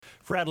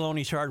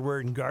Fratelloni's Hardware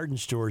and Garden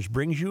Stores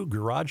brings you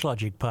Garage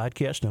Logic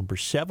Podcast number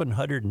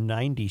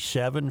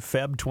 797,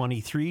 Feb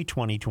 23,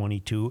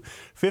 2022.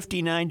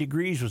 59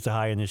 degrees was the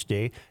high on this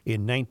day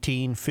in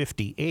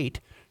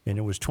 1958, and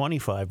it was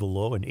 25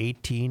 below in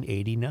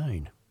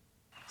 1889.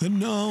 And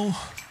now,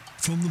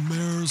 from the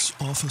mayor's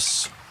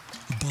office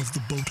above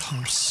the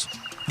boathouse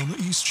on the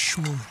east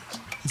shore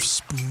of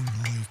Spoon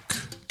Lake,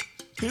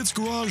 it's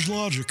Garage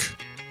Logic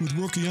with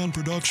Rookie on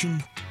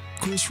production,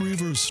 Chris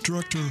Reavers,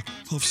 director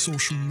of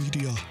social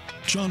media,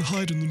 John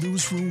Hyde in the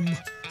newsroom,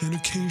 and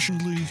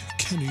occasionally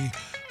Kenny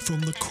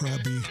from the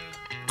Krabby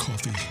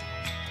Coffee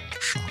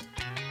Shop.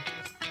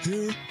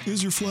 Here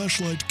is your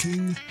flashlight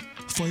king,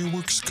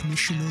 fireworks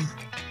commissioner,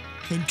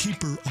 and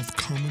keeper of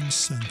common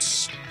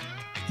sense,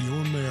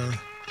 your mayor,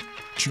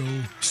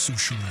 Joe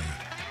Soucheray.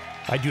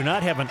 I do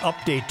not have an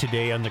update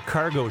today on the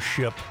cargo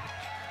ship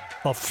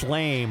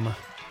aflame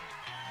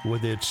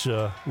with its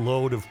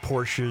load of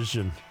Porsches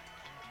and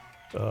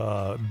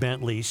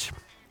Bentleys,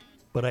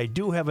 but I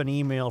do have an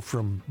email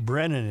from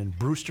Brennan in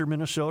Brewster,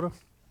 Minnesota.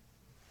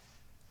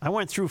 I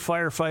went through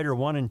firefighter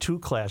 1 and 2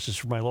 classes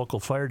for my local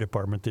fire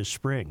department this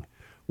spring.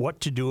 What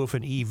to do if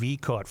an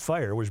EV caught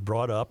fire was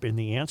brought up, and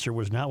the answer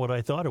was not what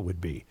I thought it would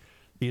be.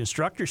 The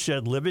instructor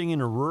said living in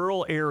a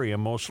rural area,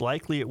 most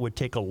likely it would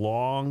take a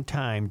long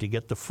time to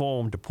get the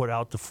foam to put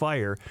out the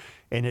fire,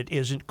 and it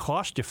isn't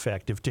cost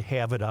effective to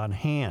have it on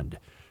hand.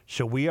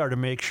 So we are to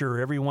make sure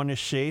everyone is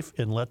safe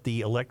and let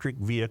the electric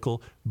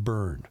vehicle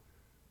burn.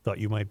 Thought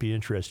you might be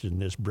interested in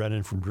this,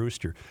 Brennan from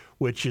Brewster,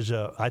 which is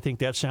I think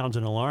that sounds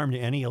an alarm to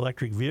any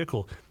electric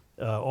vehicle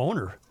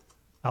owner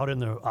out in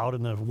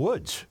the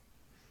woods.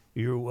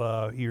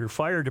 Your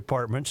fire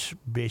departments,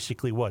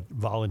 basically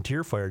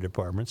volunteer fire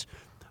departments,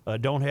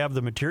 don't have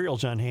the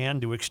materials on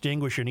hand to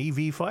extinguish an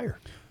EV fire.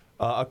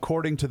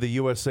 According to the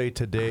USA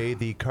Today,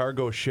 the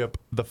cargo ship,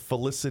 the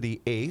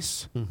Felicity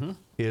Ace,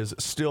 is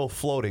still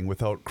floating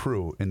without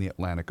crew in the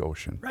Atlantic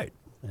Ocean. Right,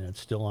 and it's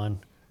still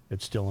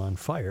on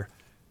fire.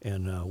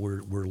 And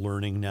we're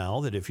learning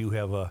now that if you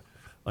have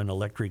an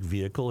electric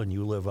vehicle and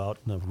you live out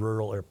in the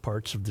rural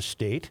parts of the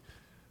state,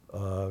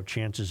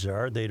 chances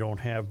are they don't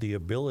have the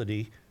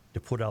ability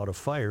to put out a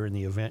fire in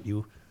the event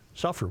you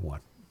suffer one.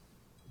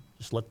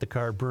 Just let the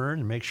car burn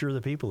and make sure the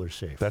people are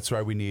safe. That's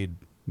why we need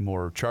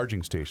more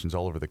charging stations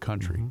all over the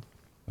country.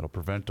 That'll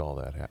prevent all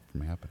that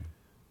from happening.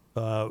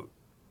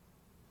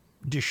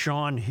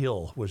 Deshaun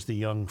Hill was the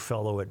young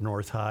fellow at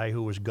North High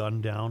who was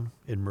gunned down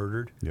and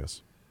murdered.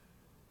 Yes.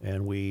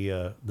 And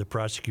the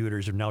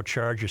prosecutors have now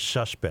charged a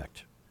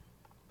suspect.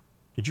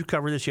 Did you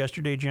cover this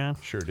yesterday, John?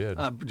 Sure did.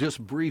 Just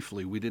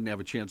briefly. We didn't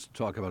have a chance to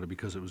talk about it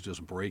because it was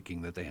just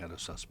breaking that they had a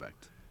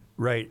suspect.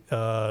 Right.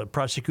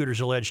 Prosecutors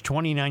allege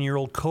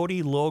 29-year-old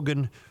Cody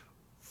Logan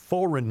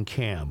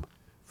Forencam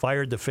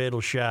fired the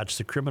fatal shots.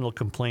 The criminal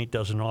complaint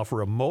doesn't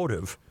offer a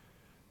motive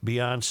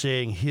beyond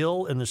saying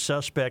Hill and the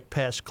suspect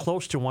passed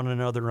close to one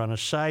another on a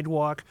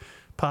sidewalk,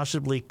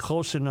 possibly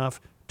close enough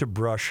to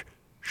brush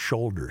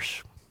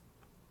shoulders.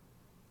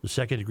 The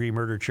second-degree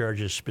murder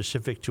charge is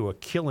specific to a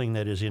killing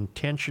that is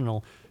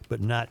intentional but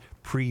not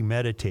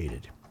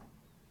premeditated.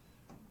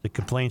 The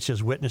complaint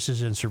says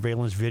witnesses and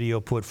surveillance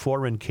video put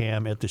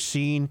Forencam at the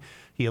scene.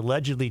 He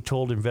allegedly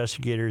told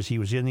investigators he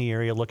was in the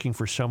area looking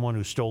for someone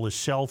who stole his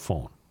cell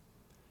phone.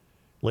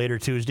 Later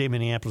Tuesday,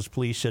 Minneapolis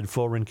police said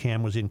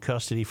Forencam was in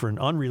custody for an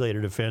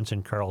unrelated offense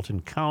in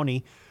Carleton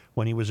County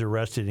when he was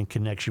arrested in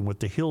connection with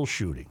the Hill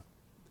shooting.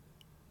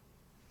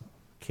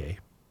 Okay.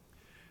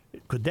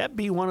 Could that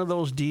be one of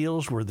those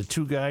deals where the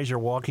two guys are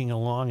walking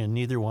along and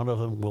neither one of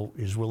them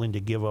is willing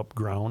to give up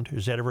ground?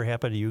 Has that ever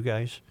happened to you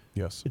guys?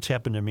 Yes. It's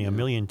happened to me a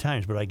million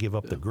times, but I give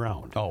up the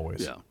ground.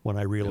 Always. Yeah. When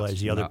I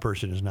realize the other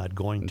person is not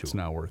going to. It's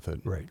not worth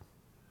it. Right.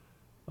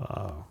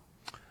 What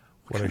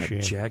What a kind shame.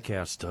 of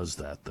jackass does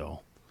that,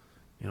 though?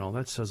 You know,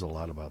 that says a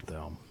lot about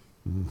them.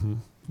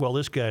 Well,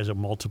 this guy's a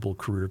multiple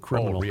career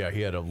criminal. Oh, yeah,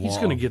 he had a long... He's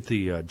going to get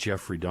the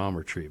Jeffrey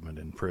Dahmer treatment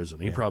in prison.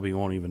 He probably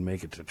won't even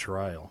make it to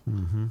trial.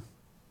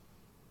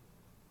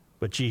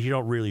 But you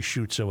don't really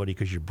shoot somebody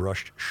because you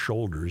brushed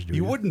shoulders, do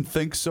you? You wouldn't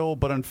think so,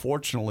 but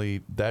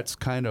unfortunately, that's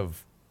kind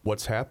of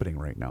what's happening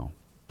right now.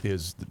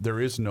 Is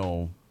there is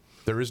no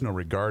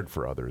regard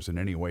for others in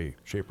any way,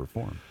 shape, or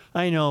form.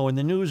 I know, and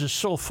the news is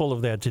so full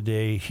of that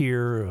today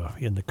here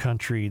in the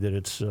country that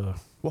it's...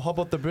 Well, how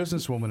about the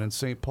businesswoman in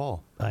St.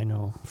 Paul? I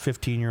know,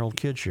 15-year-old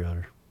kid shot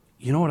her.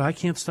 You know what I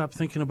can't stop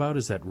thinking about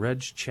is that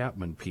Reg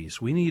Chapman piece.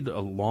 We need a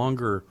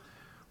longer,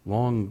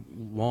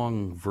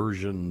 long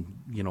version,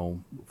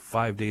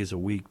 5 days a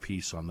week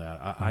piece on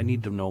that. I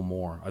need to know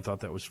more. I thought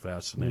that was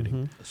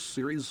fascinating. A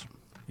series?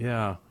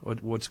 Yeah,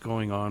 what's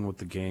going on with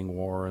the gang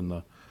war and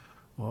the,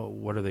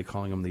 what are they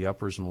calling them, the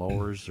uppers and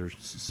lowers or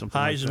something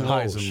Highs like and that?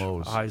 lows. Highs and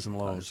lows. Highs and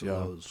lows, yeah.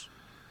 Those.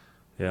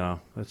 Yeah,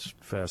 that's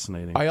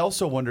fascinating. I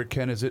also wonder,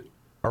 Ken,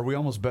 are we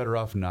almost better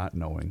off not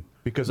knowing?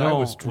 Because I No,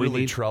 was we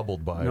really need-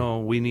 troubled by No,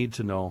 we need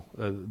to know.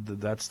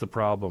 That's the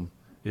problem,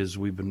 is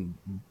we've been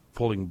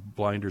pulling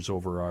blinders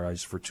over our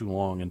eyes for too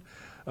long.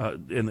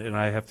 And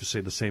I have to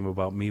say the same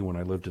about me when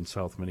I lived in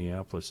South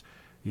Minneapolis.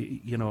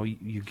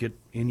 you get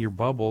in your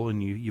bubble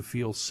and you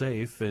feel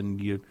safe,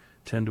 and you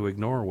tend to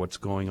ignore what's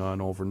going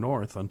on over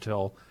north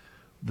until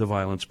the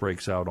violence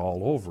breaks out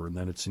all over, and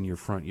then it's in your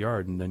front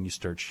yard, and then you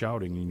start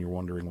shouting, and you're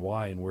wondering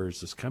why and where is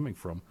this coming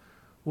from.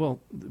 Well,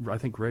 I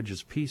think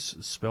Reg's piece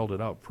spelled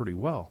it out pretty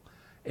well.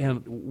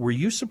 And were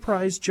you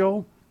surprised,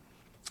 Joe,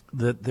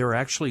 that they're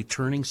actually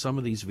turning some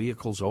of these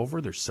vehicles over?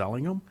 They're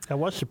selling them? I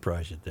was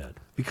surprised at that.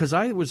 Because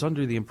I was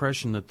under the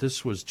impression that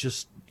this was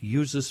just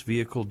use this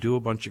vehicle, do a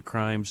bunch of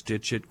crimes,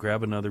 ditch it,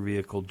 grab another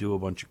vehicle, do a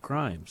bunch of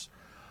crimes.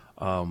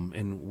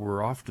 And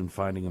we're often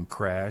finding them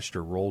crashed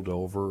or rolled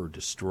over or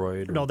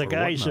destroyed. No, the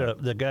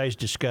whatnot. the guy's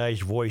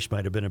disguised voice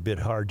might have been a bit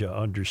hard to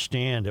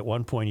understand. At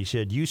one point, he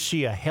said, "You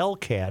see a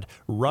Hellcat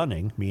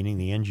running," meaning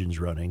the engine's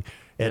running,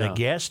 at Yeah. a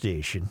gas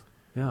station.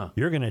 Yeah.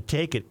 You're going to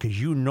take it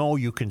because you know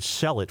you can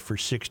sell it for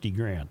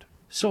 $60,000.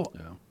 So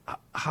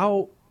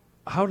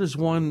how does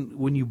one,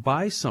 when you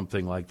buy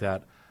something like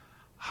that,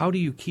 how do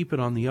you keep it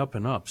on the up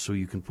and up so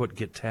you can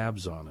get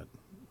tabs on it?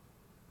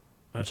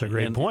 That's a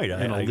great point.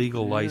 And a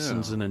legal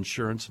license and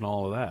insurance and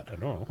all of that. I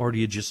don't know. Or do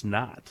you just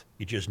not?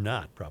 You just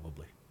not,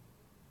 probably.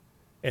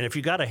 And if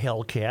you got a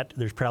Hellcat,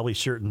 there's probably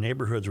certain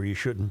neighborhoods where you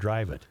shouldn't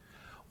drive it.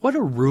 What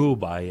a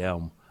rube I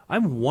am.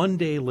 I'm 1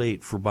 day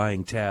late for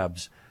buying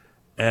tabs,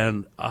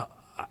 and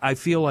I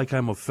feel like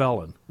I'm a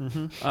felon.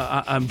 Mm-hmm.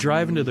 I'm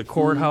driving to the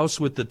courthouse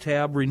with the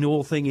tab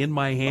renewal thing in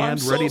my hand,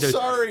 so ready to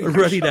sorry. I'm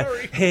ready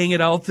sorry. to hang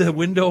it out the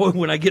window. And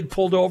when I get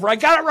pulled over, I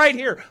got it right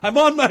here. I'm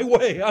on my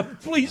way.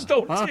 Please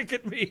don't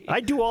ticket me. I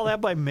do all that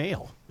by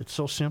mail. It's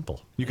so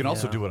simple. You can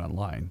also do it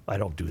online. I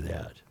don't do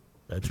that.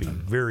 That's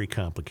very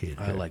complicated.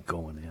 I like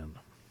going in.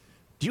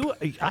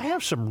 I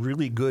have some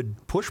really good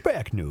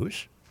pushback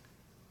news.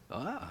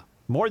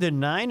 More than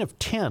 9 of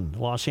 10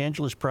 Los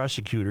Angeles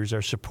prosecutors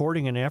are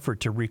supporting an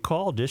effort to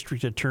recall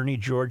District Attorney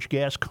George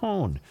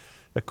Gascon,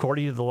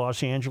 according to the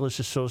Los Angeles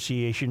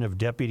Association of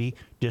Deputy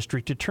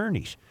District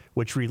Attorneys,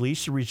 which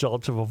released the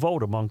results of a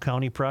vote among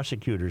county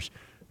prosecutors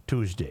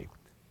Tuesday.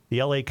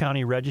 The LA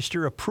County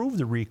Register approved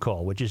the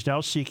recall, which is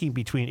now seeking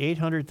between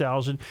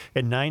 800,000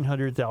 and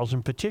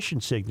 900,000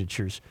 petition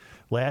signatures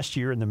last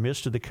year in the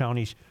midst of the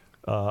county's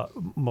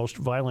most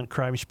violent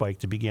crime spike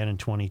that began in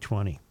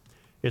 2020.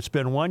 It's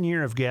been 1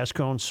 year of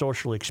Gascon's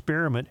social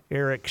experiment.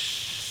 Eric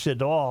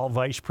Siddall,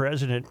 vice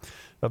president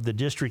of the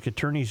District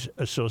Attorneys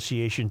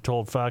Association,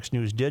 told Fox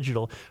News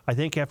Digital, "I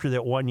think after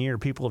that 1 year,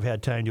 people have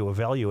had time to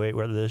evaluate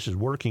whether this is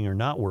working or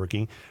not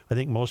working. I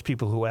think most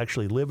people who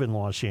actually live in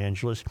Los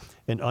Angeles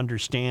and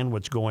understand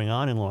what's going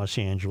on in Los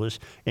Angeles,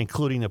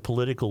 including the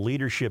political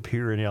leadership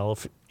here in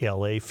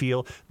LA,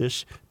 feel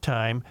this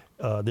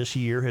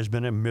year has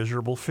been a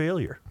miserable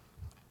failure."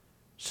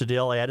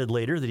 Siddall added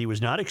later that he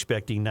was not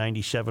expecting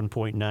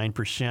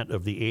 97.9%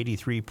 of the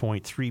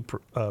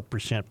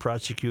 83.3%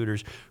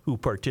 prosecutors who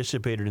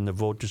participated in the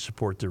vote to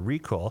support the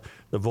recall.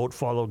 The vote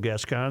followed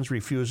Gascon's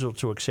refusal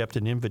to accept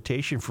an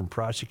invitation from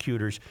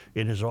prosecutors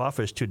in his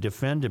office to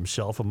defend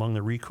himself among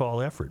the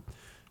recall effort.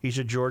 He's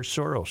a George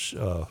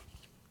Soros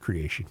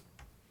creation.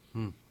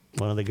 One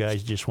of the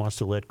guys just wants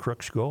to let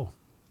crooks go.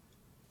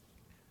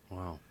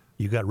 Wow.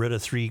 You got rid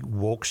of 3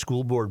 woke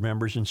school board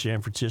members in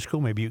San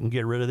Francisco. Maybe you can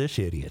get rid of this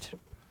idiot.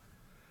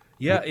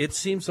 Yeah, it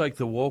seems like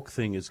the woke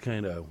thing is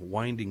kind of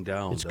winding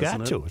down. It's doesn't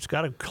got it? to. It's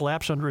got to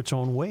collapse under its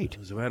own weight.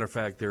 As a matter of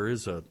fact, there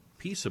is a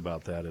piece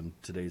about that in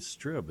today's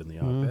strip in the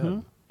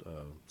op-ed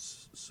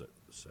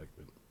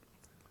segment.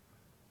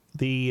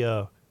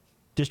 The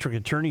District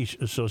Attorneys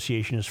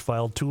Association has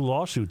filed 2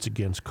 lawsuits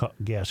against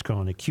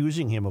Gascon,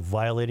 accusing him of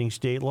violating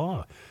state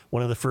law.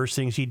 One of the first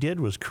things he did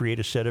was create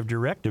a set of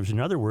directives. In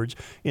other words,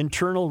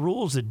 internal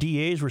rules that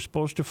DAs were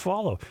supposed to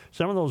follow.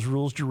 Some of those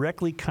rules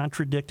directly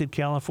contradicted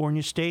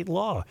California state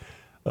law,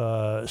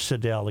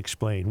 Siddall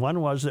explained.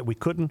 One was that we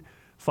couldn't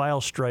file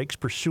strikes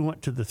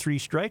pursuant to the 3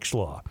 strikes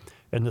law.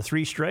 And the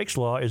 3 strikes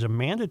law is a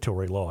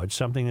mandatory law. It's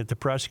something that the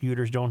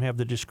prosecutors don't have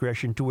the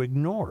discretion to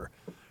ignore.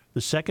 The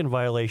second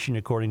violation,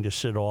 according to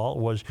Siddall,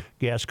 was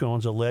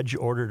Gascon's alleged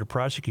order to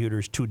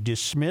prosecutors to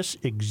dismiss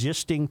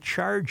existing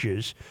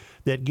charges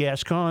that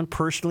Gascon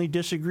personally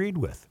disagreed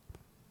with.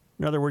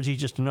 In other words,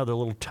 he's just another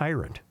little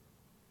tyrant.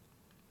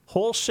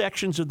 Whole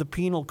sections of the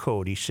penal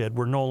code, he said,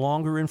 were no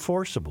longer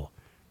enforceable.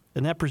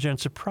 And that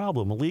presents a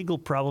problem, a legal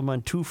problem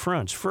on 2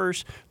 fronts.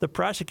 First, the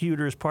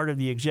prosecutor is part of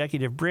the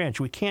executive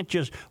branch. We can't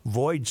just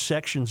void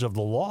sections of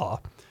the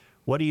law.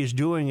 What he is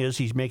doing is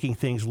he's making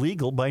things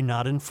legal by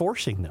not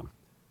enforcing them.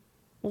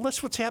 Well,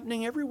 that's what's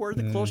happening everywhere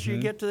the closer you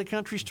get to the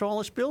country's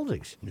tallest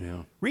buildings.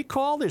 Yeah.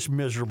 Recall this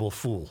miserable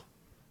fool.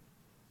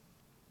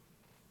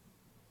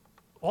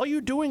 All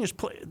you're doing is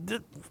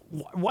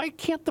why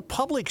can't the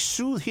public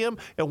sue him?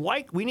 And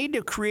why we need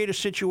to create a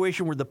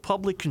situation where the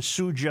public can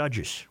sue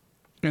judges.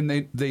 And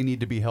they need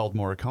to be held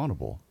more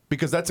accountable.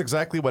 Because that's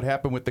exactly what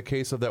happened with the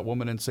case of that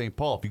woman in St.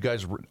 Paul. If you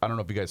guys, I don't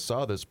know if you guys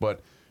saw this, but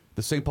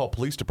the St. Paul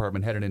Police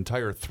Department had an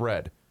entire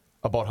thread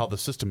about how the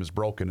system is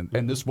broken,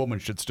 and this woman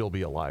should still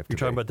be alive today.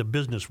 You're talking about the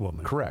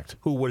businesswoman. Correct.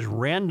 Who was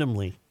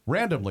randomly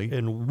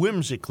and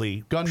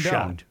whimsically gunned shot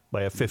down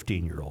by a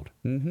 15-year-old.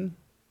 And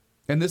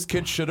this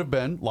kid should have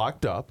been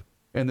locked up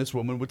and this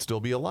woman would still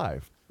be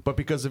alive. But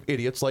because of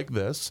idiots like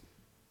this,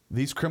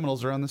 these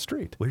criminals are on the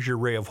street. Where's your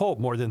ray of hope?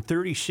 More than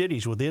 30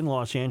 cities within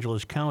Los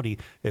Angeles County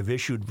have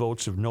issued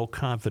votes of no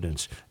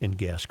confidence in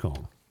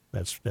Gascon.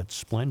 That's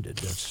splendid.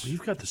 That's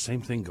You've got the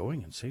same thing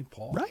going in St.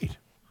 Paul. right.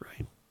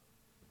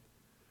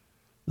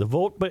 The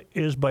vote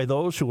is by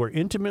those who are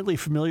intimately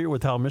familiar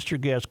with how Mr.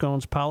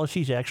 Gascon's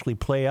policies actually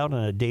play out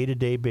on a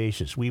day-to-day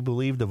basis. We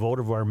believe the vote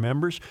of our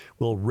members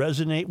will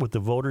resonate with the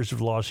voters of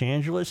Los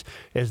Angeles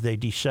as they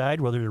decide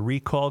whether to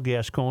recall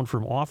Gascon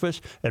from office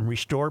and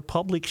restore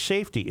public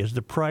safety as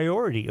the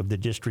priority of the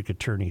district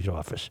attorney's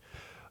office.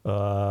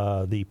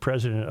 The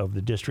president of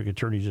the District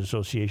Attorneys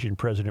Association,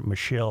 President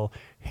Michelle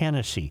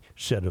Hennessy,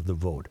 said of the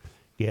vote.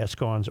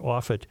 Gascon's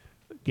office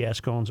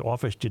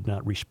did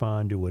not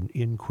respond to an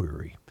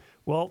inquiry.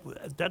 Well,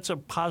 that's a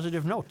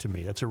positive note to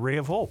me. That's a ray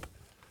of hope.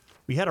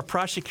 We had a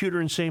prosecutor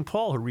in St.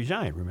 Paul who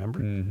resigned, remember?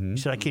 He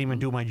said, I can't even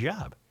do my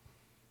job.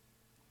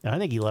 And I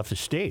think he left the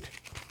state.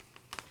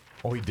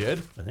 Oh, he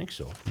did? I think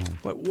so.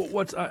 But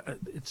what's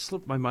it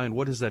slipped my mind.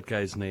 What is that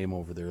guy's name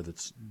over there?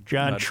 That's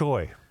John not-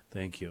 Choi.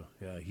 Thank you.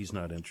 Yeah, he's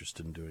not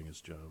interested in doing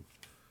his job.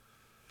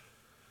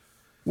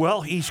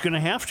 Well, he's going to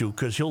have to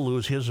because he'll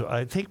lose his.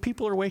 I think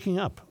people are waking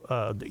up.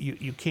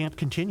 You can't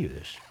continue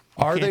this.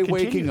 You Are can't they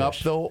continue waking up,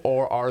 this. though,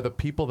 or are the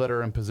people that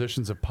are in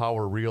positions of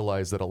power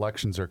realize that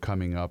elections are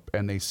coming up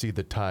and they see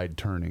the tide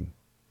turning?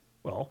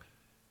 Well,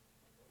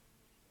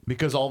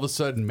 Because all of a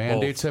sudden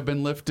mandates Both. have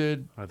been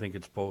lifted? I think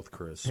it's both,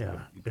 Chris. yeah,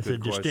 Good it's a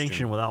question.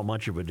 distinction without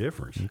much of a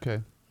difference. Okay.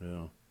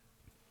 Yeah.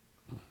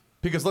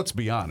 Because let's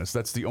be honest,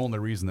 that's the only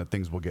reason that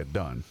things will get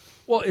done.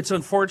 Well, it's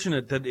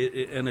unfortunate that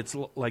and it's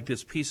like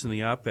this piece in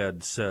the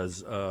op-ed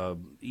says,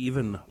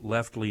 even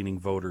left-leaning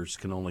voters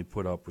can only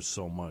put up with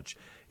so much.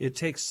 It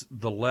takes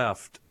the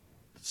left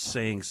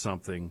saying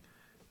something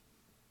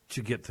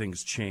to get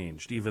things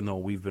changed, even though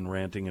we've been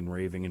ranting and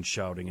raving and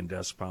shouting and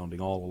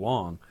desk-pounding all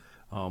along.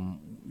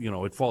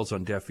 It falls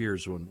on deaf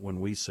ears when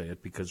we say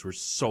it because we're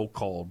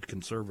so-called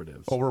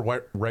conservatives. Oh,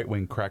 we're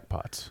right-wing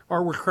crackpots.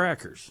 Or we're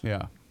crackers.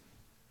 Yeah.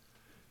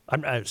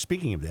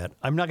 Speaking of that,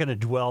 I'm not going to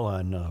dwell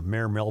on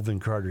Mayor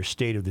Melvin Carter's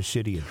State of the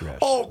City address.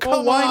 Oh,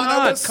 come why on. not?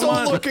 I was Come so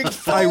on. looking I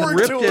forward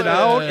ripped to it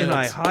out and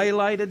I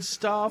highlighted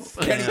stuff.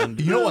 And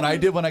You know what I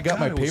did when I got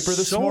my God, it was paper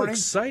this so morning?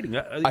 exciting.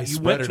 I You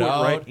spread went it to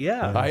out. right?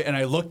 Yeah.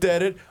 I looked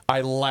at it.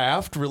 I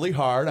laughed really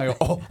hard. I go,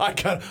 oh, I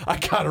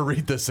got to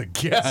read this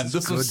again.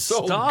 This good is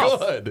so stuff.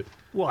 good.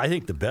 Well, I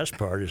think the best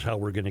part is how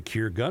we're going to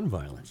cure gun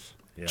violence.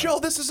 Yeah. Joe,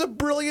 this is a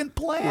brilliant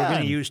plan. We're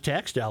going to use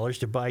tax dollars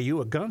to buy you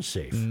a gun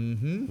safe.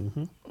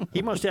 Mm-hmm.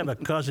 He must have a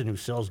cousin who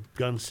sells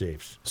gun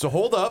safes. So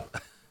hold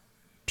up.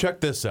 Check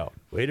this out.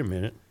 Wait a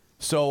minute.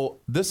 So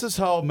this is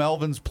how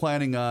Melvin's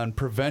planning on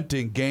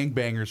preventing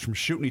gangbangers from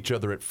shooting each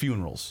other at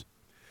funerals.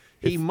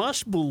 He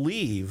must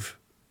believe.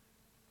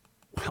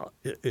 Well,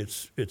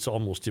 it's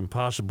almost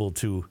impossible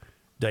to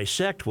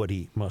dissect what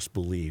he must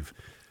believe,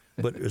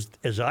 but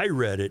as I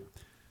read it,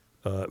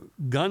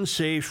 gun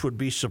safes would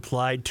be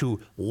supplied to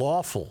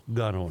lawful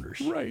gun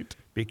owners, Right.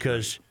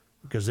 Because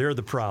they're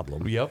the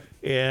problem. Yep.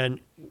 And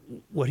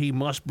what he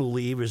must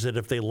believe is that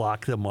if they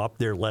lock them up,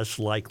 they're less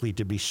likely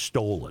to be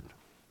stolen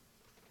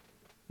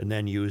and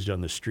then used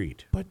on the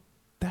street. But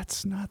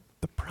that's not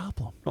the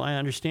problem. Well, I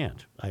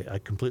understand. I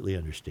completely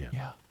understand.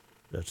 Yeah.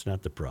 That's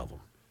not the problem.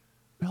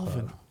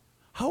 Melvin,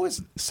 how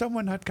has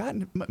someone not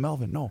gotten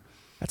Melvin? No,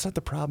 that's not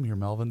the problem here,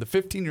 Melvin. The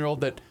 15-year-old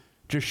that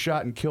just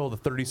shot and killed a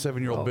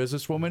 37-year-old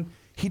businesswoman,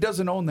 he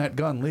doesn't own that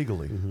gun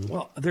legally.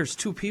 Well, there's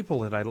two people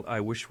that I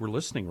wish were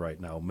listening right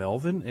now.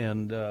 Melvin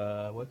and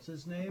what's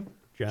his name?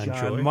 John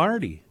Choi?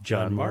 Marty.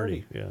 John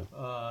Marty. Yeah.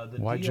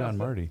 Why John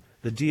Marty?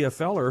 The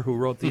DFLer who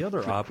wrote the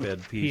other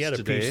op-ed piece He had a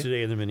today. piece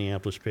today in the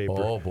Minneapolis paper.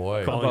 Oh,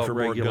 boy. Calling about for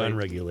more gun regulate-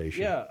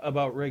 regulation. Yeah,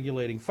 about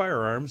regulating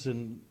firearms,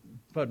 and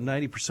about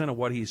 90% of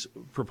what he's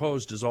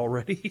proposed is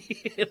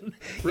already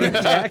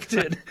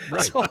enacted.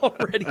 It's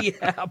already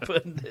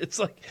happened. It's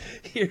like,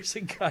 here's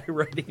a guy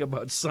writing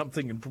about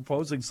something and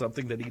proposing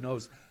something that he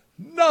knows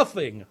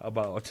nothing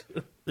about.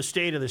 The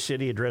State of the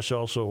City address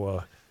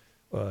also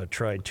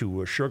tried to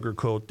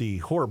sugarcoat the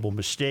horrible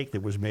mistake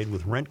that was made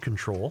with rent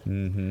control.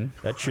 Mm-hmm.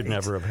 That should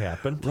never have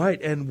happened.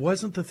 Right, and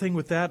wasn't the thing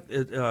with that,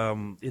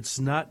 it's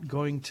not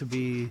going to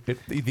be...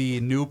 The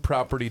new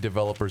property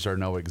developers are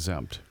now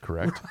exempt,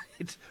 correct?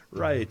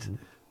 Right.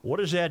 What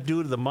does that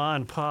do to the ma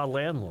and pa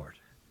landlord?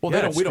 Well,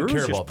 Yeah, we don't screws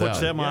care us, about puts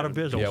them. them out of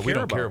business. Yeah, we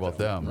don't care about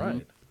them.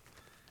 Right.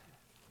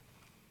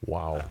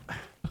 Wow.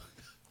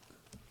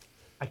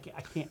 I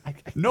can't.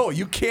 No,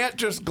 you can't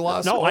just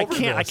gloss No, over I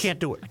can't. I this. can't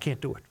do it. I can't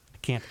do it.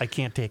 I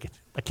can't take it.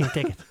 I can't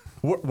take it.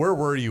 Where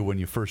were you when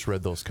you first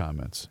read those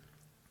comments?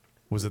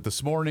 Was it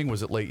this morning?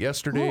 Was it late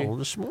yesterday? Oh,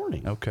 this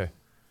morning. Okay.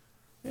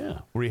 Yeah.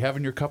 Were you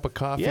having your cup of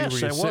coffee? Yes, were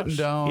you I sitting was.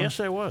 down? Yes,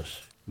 I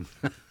was.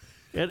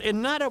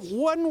 and not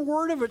one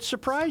word of it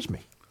surprised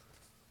me.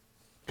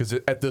 Because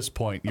at this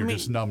point, you're mean-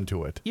 just numb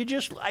to it.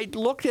 I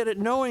looked at it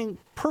knowing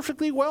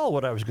perfectly well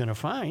what I was going to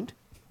find.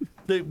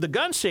 The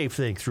gun safe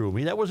thing threw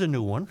me. That was a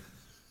new one.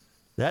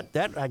 That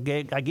I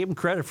gave him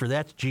credit for.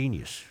 That's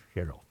genius,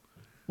 you know.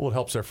 Well, it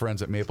helps our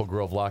friends at Maple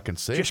Grove Lock and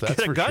Safe. Just that's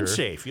get a for gun sure.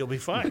 safe. You'll be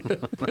fine.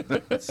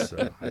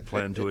 I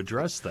plan to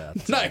address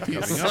that. Nice.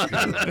 Coming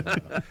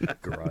up here.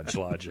 Garage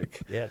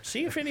Logic. Yeah.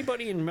 See if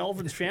anybody in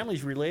Melvin's family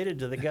is related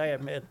to the guy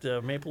at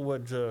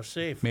Maplewood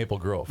Safe. Maple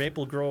Grove.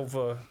 Maple Grove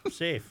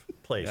Safe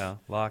place. Yeah,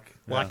 lock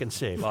and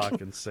safe.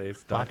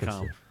 Lockandsafe.com. Lock and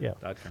safe, yeah.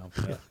 .com.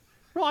 Yeah.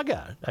 No, I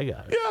got it.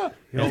 Yeah.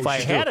 If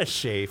I had a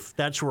safe,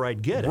 that's where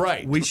I'd get it.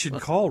 Right. We should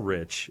call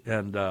Rich,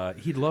 and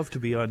he'd love to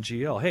be on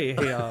GL. Hey,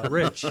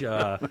 Rich,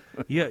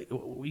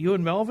 you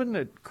and Melvin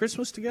at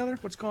Christmas together?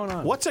 What's going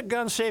on? What's a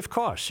gun safe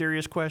cost?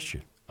 Serious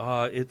question.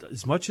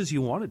 As much as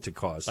you want it to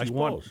cost. I You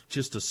want suppose.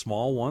 just a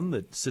small one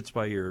that sits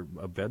by your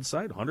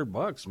bedside,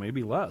 $100,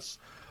 maybe less.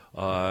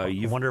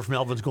 I wonder if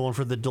Melvin's going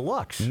for the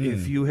deluxe.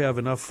 If you have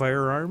enough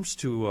firearms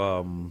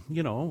to,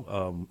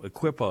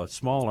 equip a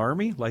small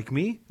army like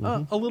me,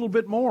 a little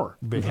bit more.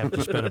 But have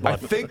to spend I about.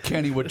 think,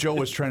 Kenny, what Joe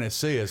was trying to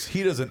say is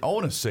he doesn't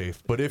own a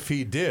safe, but if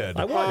he did,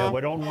 I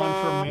would own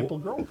one from Maple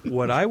Grove.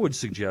 What I would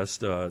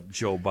suggest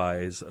Joe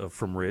buys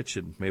from Rich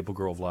at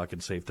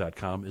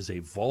MapleGroveLockandSafe.com is a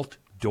vault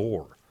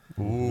door.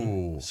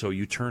 ooh, So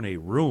you turn a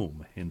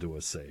room into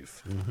a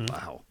safe. Mm-hmm.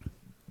 Wow.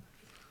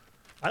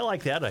 I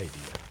like that idea.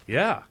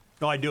 Yeah.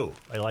 No, I do.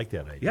 I like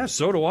that idea. Yeah,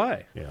 so do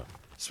I. Yeah.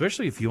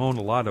 Especially if you own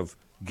a lot of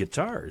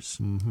guitars.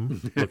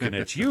 Looking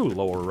at you,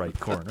 lower right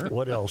corner.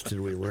 What else did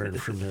we learn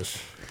from this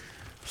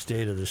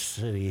state of the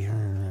city?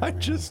 I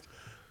just,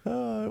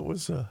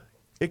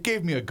 it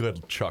gave me a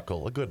good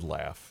chuckle, a good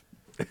laugh.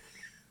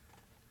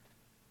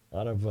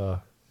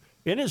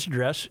 In his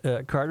address,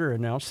 Carter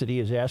announced that he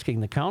is asking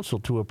the council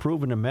to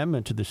approve an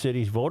amendment to the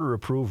city's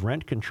voter-approved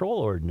rent control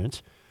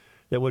ordinance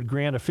that would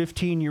grant a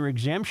 15-year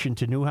exemption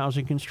to new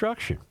housing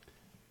construction.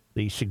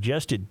 The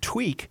suggested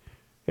tweak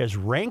has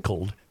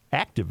rankled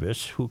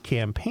activists who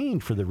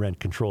campaigned for the rent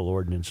control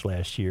ordinance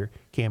last year,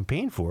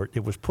 campaigned for it.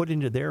 It was put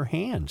into their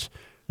hands.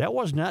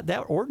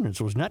 That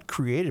ordinance was not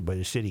created by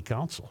the city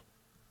council.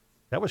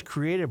 That was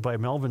created by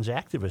Melvin's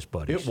activist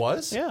buddies. It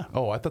was? Yeah.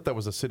 Oh, I thought that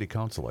was a city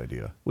council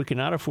idea. We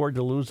cannot afford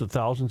to lose the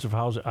thousands of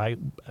houses.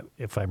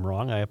 If I'm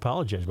wrong, I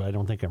apologize, but I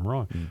don't think I'm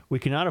wrong. We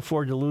cannot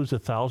afford to lose the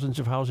thousands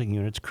of housing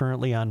units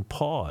currently on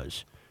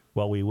pause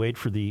while we wait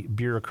for the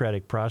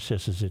bureaucratic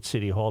processes at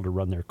City Hall to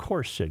run their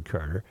course, said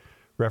Carter,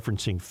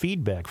 referencing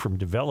feedback from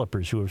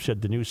developers who have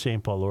said the new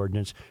St. Paul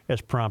ordinance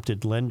has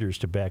prompted lenders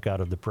to back out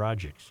of the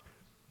projects.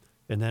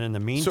 And then in the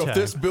meantime, So if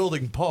this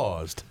building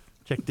paused,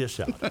 check this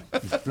out.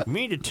 You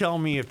mean to tell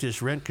me if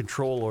this rent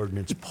control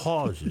ordinance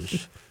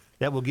pauses,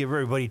 that will give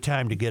everybody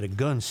time to get a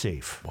gun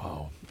safe?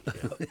 wow.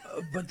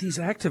 But these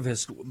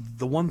activists,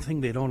 the one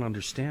thing they don't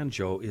understand,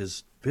 Joe,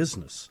 is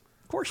business.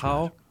 Of course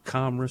How not.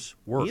 commerce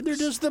works. Neither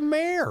does the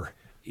mayor.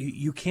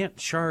 You can't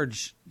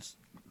charge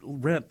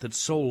rent that's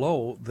so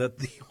low that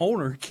the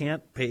owner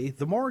can't pay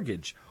the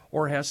mortgage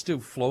or has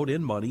to float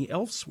in money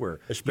elsewhere.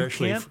 You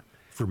Especially can't-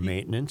 for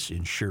maintenance,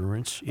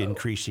 insurance,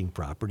 increasing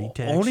property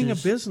taxes.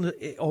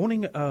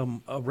 owning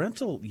a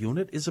rental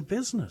unit is a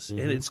business, and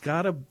it's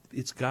gotta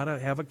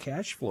have a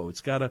cash flow.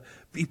 It's gotta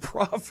be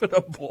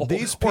profitable,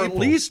 These or at people-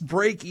 least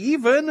break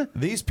even.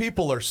 These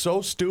people are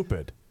so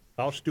stupid.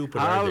 How stupid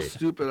are How they?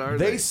 stupid are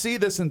They see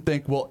this and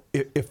think, well,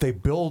 if they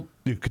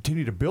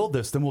continue to build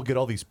this, then we'll get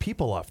all these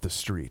people off the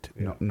street.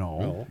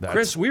 No. That's,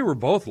 Chris, we were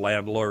both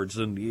landlords,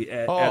 and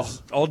Oh.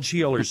 as all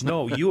GLers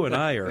know, you and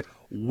I are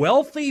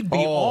wealthy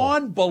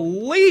beyond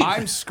belief.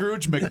 I'm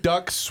Scrooge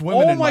McDuck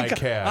swimming Oh in my God!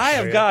 cash. I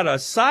have got a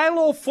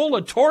silo full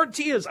of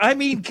tortillas. I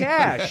mean,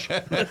 cash.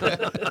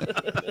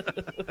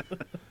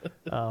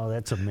 Oh,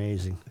 that's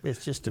amazing.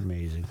 It's just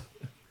amazing.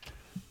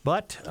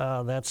 But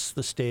that's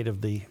the state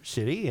of the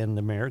city, and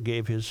the mayor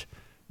gave his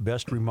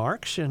best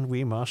remarks, and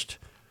we must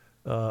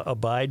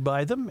abide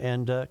by them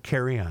and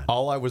carry on.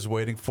 All I was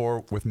waiting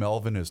for with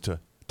Melvin is to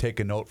take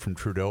a note from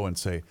Trudeau and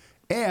say,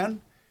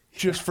 and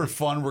just for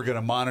fun, we're going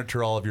to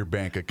monitor all of your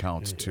bank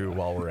accounts too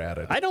while we're at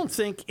it. I don't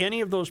think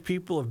any of those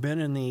people have been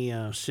in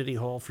the city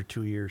hall for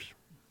 2 years.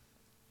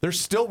 They're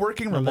still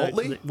working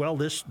remotely? Well,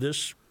 this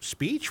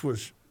speech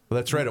was Well,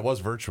 that's right. It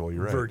was virtual.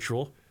 You're right.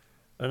 virtual.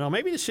 Now,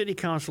 maybe the city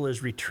council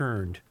has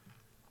returned,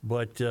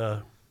 but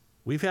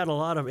we've had a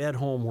lot of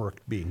at-home work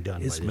being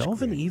done. Is by this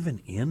Melvin group.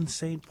 even in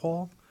St.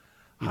 Paul?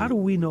 How do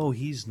we know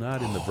he's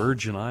not in the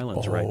Virgin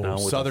Islands right now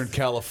with Southern a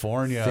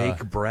California.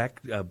 fake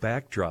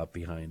backdrop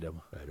behind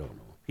him? I don't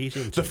know. He's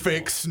in The St.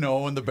 fake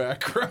snow in the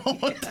background.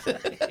 Paul.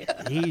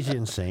 He's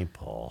in St.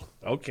 Paul.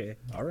 Okay,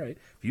 all right.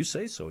 If you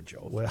say so,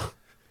 Joe. Well,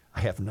 I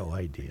have no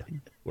idea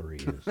where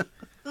he is.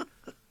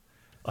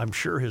 I'm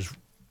sure his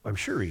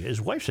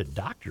wife's a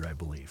doctor, I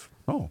believe.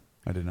 Oh,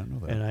 I did not know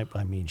that. And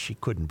I mean, she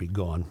couldn't be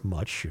gone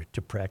much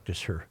to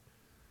practice her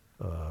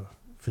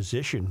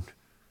physicianship.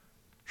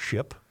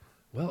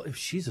 Well, if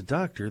she's a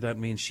doctor, that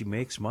means she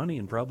makes money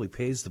and probably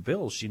pays the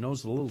bills. She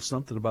knows a little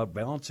something about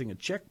balancing a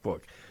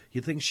checkbook.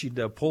 You think she'd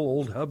pull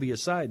old hubby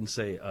aside and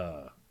say,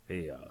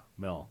 "Hey,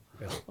 Mel,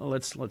 well,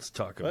 let's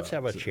talk about. Let's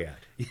have a chat.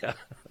 Yeah,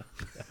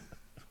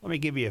 Let me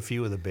give you a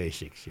few of the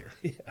basics here.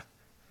 Yeah.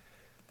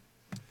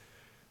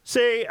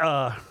 Say,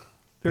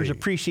 There's a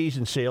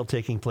preseason sale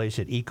taking place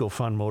at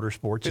EcoFun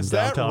Motorsports in Is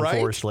that downtown right?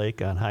 Forest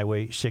Lake on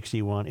Highway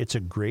 61. It's a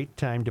great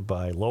time to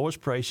buy. Lowest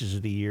prices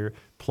of the year,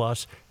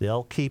 plus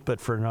they'll keep it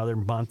for another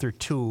month or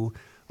two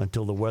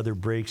until the weather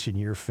breaks in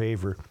your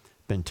favor.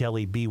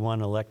 Bentelli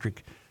B1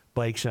 electric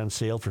bikes on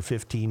sale for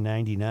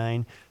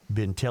 $15.99.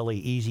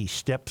 Bentelli Easy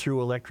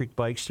step-through electric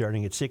bikes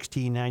starting at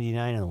 $16.99,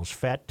 and those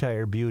fat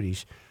tire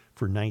beauties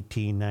for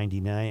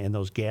 $19.99. And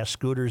those gas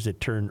scooters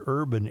that turn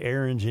urban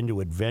errands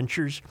into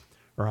adventures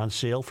are on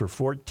sale for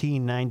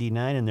 $14.99,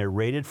 and they're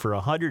rated for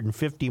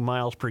 150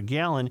 miles per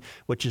gallon,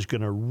 which is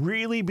going to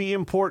really be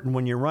important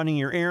when you're running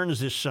your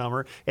errands this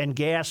summer, and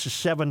gas is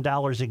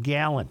 $7 a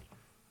gallon.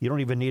 You don't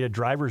even need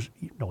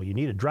you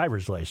need a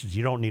driver's license.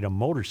 You don't need a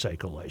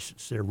motorcycle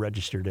license. They're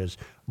registered as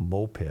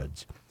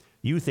mopeds.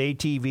 Youth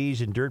ATVs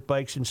and dirt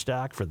bikes in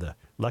stock for the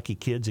lucky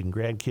kids and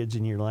grandkids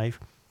in your life.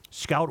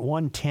 Scout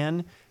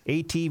 110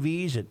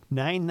 ATVs at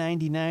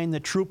 $9.99. The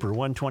Trooper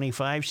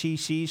 125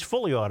 cc's,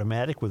 fully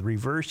automatic with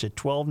reverse at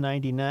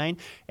 $12.99.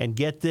 And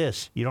get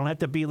this, you don't have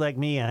to be like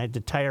me. I had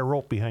to tie a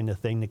rope behind the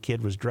thing the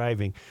kid was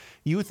driving.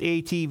 Youth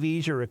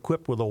ATVs are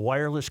equipped with a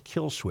wireless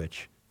kill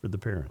switch for the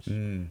parents.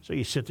 So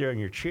you sit there in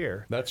your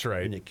chair. That's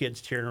right. And the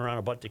kid's tearing around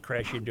about to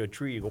crash into a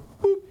tree. You go,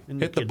 boop,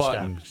 and Hit the kid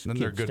button, stops. then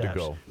they're Kid good to stops.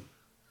 go.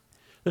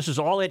 This is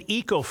all at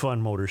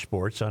EcoFun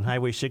Motorsports on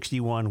Highway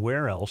 61,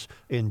 where else?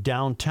 In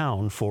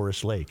downtown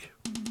Forest Lake.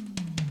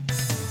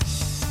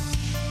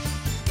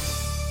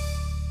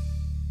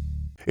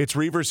 It's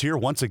Reavers here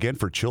once again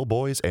for Chill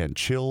Boys and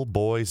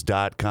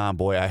chillboys.com.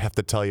 Boy, I have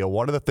to tell you,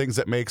 one of the things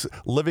that makes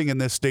living in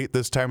this state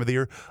this time of the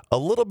year a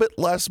little bit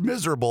less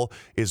miserable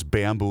is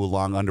Bamboo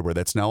long underwear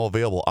that's now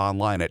available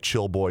online at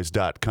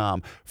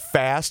chillboys.com.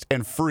 Fast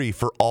and free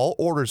for all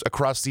orders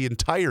across the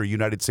entire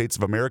United States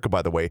of America,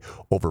 by the way.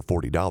 Over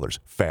 $40.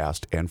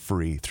 Fast and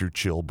free through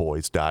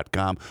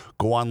chillboys.com.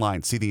 Go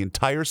online, see the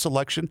entire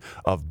selection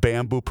of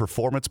Bamboo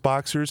performance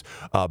boxers,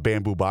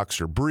 Bamboo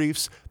boxer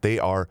briefs. They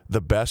are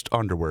the best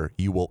underwear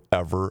you will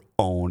ever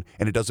own.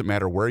 And it doesn't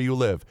matter where you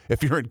live.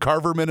 If you're in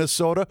Carver,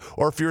 Minnesota,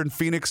 or if you're in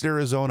Phoenix,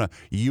 Arizona,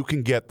 you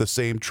can get the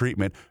same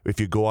treatment if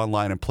you go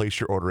online and place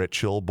your order at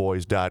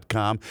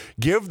chillboys.com.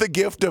 Give the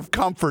gift of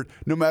comfort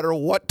no matter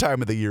what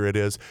time of the year it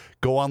is.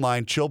 Go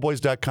online,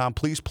 chillboys.com.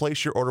 Please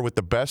place your order with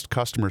the best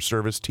customer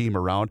service team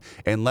around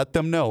and let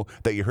them know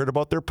that you heard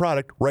about their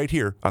product right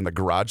here on the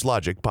Garage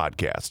Logic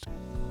podcast.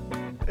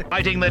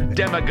 Fighting the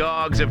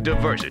demagogues of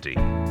diversity,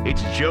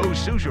 it's Joe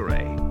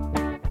Souchere.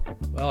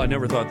 Well, I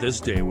never thought this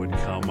day would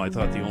come. I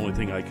thought the only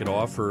thing I could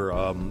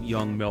offer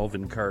young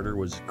Melvin Carter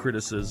was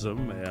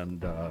criticism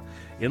and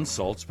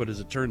insults, but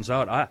as it turns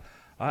out,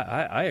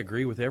 I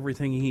agree with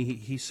everything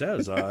he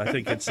says. I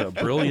think it's a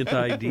brilliant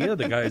idea.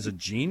 The guy is a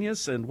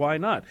genius, and why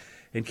not?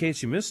 In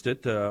case you missed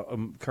it,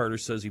 Carter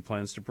says he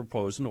plans to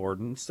propose an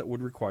ordinance that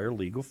would require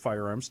legal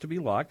firearms to be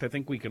locked. I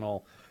think we can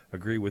all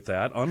agree with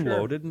that.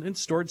 Unloaded and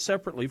stored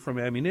separately from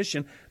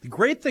ammunition. The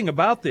great thing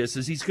about this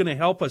is he's going to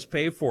help us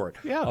pay for it.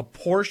 Yeah. A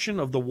portion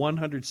of the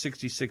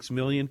 $166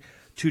 million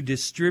to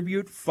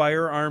distribute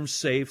firearm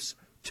safes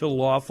to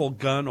lawful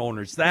gun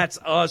owners. That's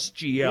us,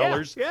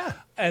 GLers. Yeah.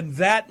 And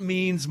that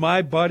means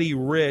my buddy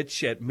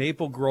Rich at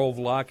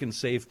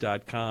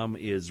MapleGroveLockandSafe.com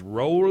is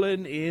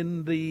rolling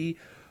in the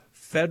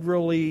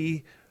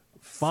federally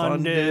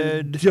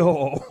funded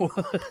dough.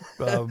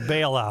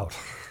 Bailout.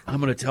 I'm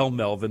going to tell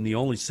Melvin the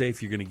only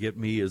safe you're going to get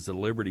me is the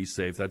Liberty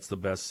safe. That's the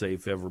best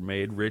safe ever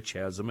made. Rich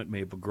has them at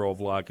Maple Grove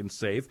Lock and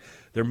Safe.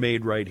 They're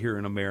made right here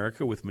in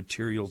America with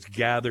materials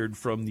gathered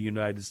from the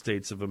United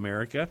States of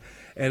America.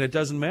 And it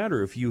doesn't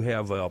matter if you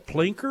have a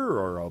plinker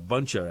or a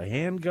bunch of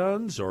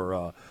handguns or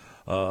a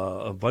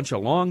bunch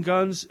of long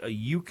guns,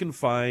 you can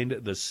find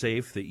the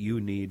safe that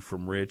you need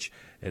from Rich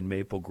and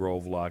Maple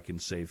Grove Lock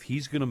and Safe.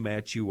 He's going to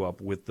match you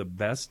up with the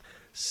best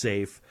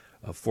safe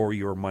for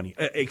your money.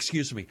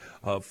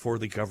 For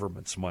the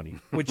government's money,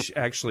 which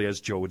actually, as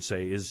Joe would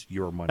say, is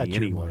your money That's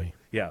your anyway. money.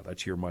 Yeah,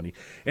 that's your money.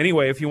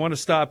 Anyway, if you want to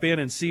stop in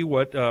and see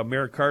what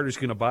Merrick Carter's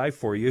going to buy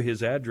for you,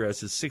 his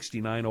address is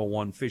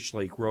 6901 Fish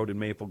Lake Road in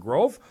Maple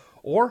Grove,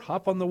 or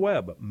hop on the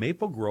web,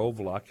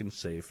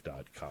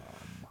 maplegrovelockandsafe.com.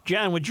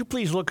 John, would you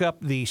please look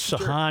up the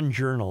Sahan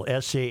Journal,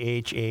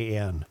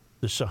 Sahan,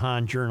 the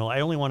Sahan Journal? I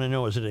only want to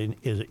know, is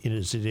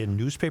it in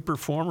newspaper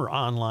form or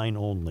online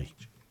only?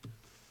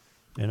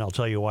 And I'll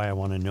tell you why I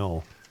want to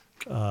know.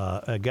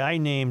 A guy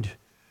named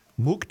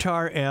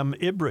Mukhtar M.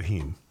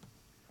 Ibrahim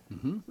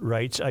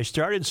writes, I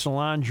started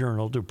Salon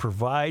Journal to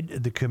provide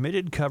the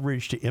committed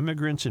coverage to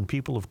immigrants and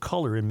people of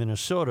color in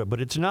Minnesota, but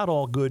it's not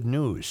all good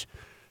news.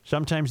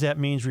 Sometimes that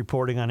means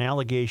reporting on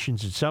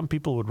allegations that some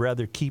people would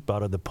rather keep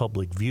out of the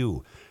public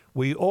view.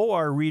 We owe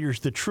our readers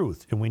the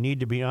truth, and we need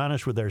to be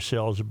honest with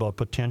ourselves about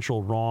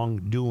potential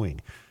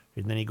wrongdoing.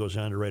 And then he goes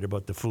on to write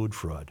about the food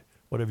fraud.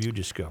 What have you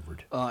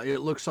discovered?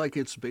 It looks like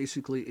it's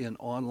basically an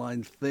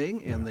online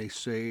thing, and they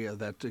say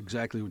that's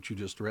exactly what you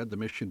just read. The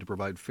mission to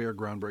provide fair,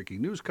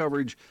 groundbreaking news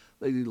coverage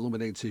that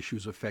illuminates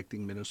issues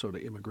affecting Minnesota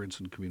immigrants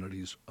and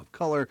communities of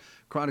color,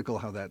 chronicle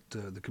how that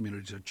the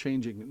communities are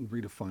changing and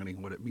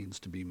redefining what it means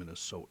to be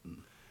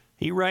Minnesotan.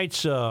 He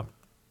writes,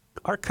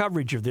 Our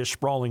coverage of this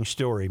sprawling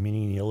story,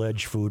 meaning the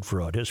alleged food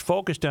fraud, has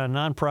focused on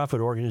nonprofit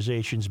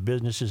organizations,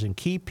 businesses, and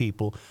key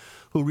people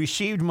who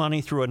received money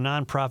through a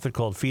nonprofit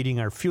called Feeding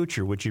Our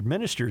Future, which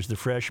administers the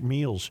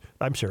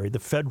the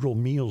Federal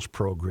Meals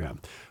Program.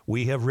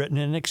 We have written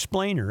an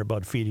explainer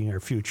about Feeding Our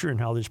Future and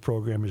how this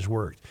program has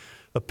worked.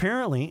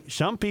 Apparently,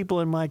 some people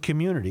in my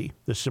community,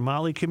 the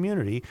Somali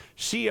community,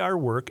 see our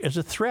work as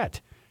a threat.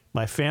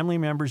 My family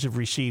members have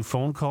received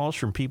phone calls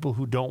from people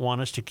who don't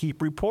want us to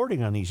keep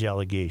reporting on these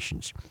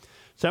allegations.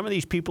 Some of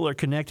these people are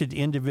connected to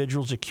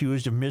individuals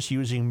accused of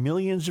misusing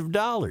millions of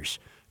dollars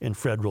in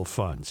federal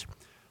funds.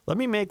 Let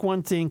me make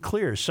one thing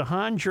clear.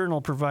 Sahan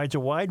Journal provides a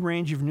wide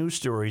range of news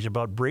stories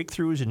about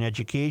breakthroughs in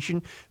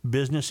education,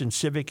 business, and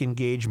civic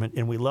engagement,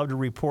 and we love to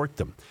report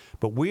them.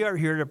 But we are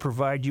here to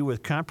provide you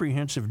with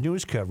comprehensive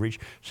news coverage.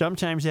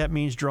 Sometimes that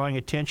means drawing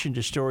attention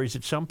to stories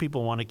that some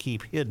people want to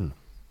keep hidden.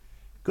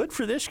 Good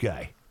for this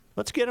guy.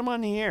 Let's get him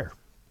on the air.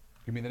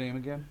 Give me the name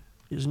again.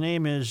 His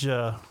name is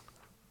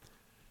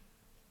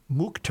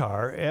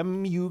Mukhtar,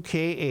 M-U-K-H-T-A-R.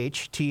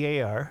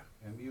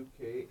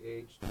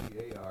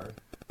 M-U-K-H-T-A-R.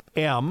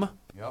 M.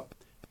 Yep.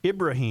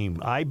 Ibrahim,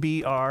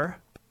 I-B-R-A-H-I-M.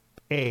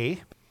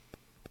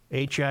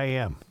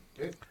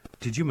 Okay.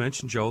 Did you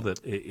mention, Joe, that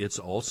it's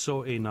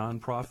also a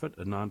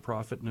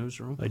nonprofit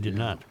newsroom? I did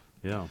not.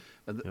 Yeah.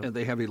 And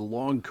they have a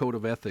long code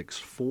of ethics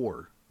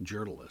for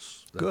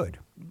journalists. That Good.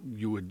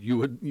 You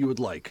would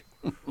like.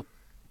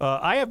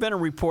 I have been a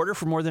reporter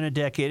for more than a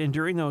decade, and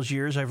during those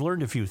years, I've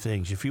learned a few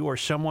things. If you are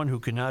someone who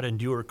cannot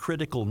endure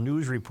critical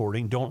news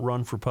reporting, don't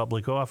run for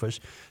public office,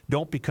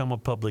 don't become a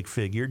public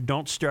figure,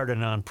 don't start a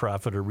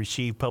nonprofit or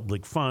receive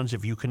public funds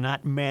if you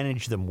cannot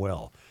manage them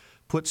well.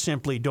 Put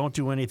simply, don't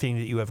do anything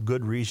that you have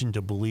good reason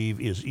to believe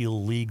is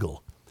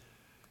illegal.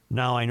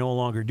 Now, I no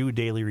longer do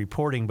daily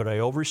reporting, but I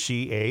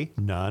oversee a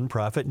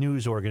nonprofit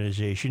news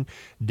organization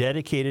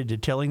dedicated to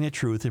telling the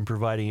truth and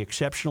providing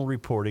exceptional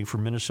reporting for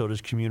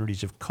Minnesota's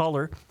communities of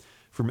color.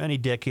 For many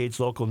decades,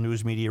 local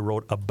news media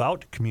wrote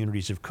about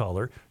communities of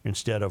color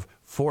instead of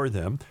for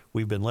them.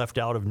 We've been left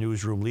out of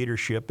newsroom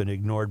leadership and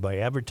ignored by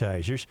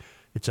advertisers.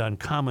 It's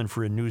uncommon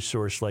for a news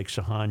source like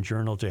Sahan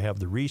Journal to have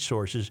the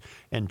resources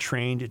and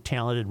trained,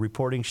 talented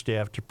reporting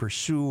staff to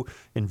pursue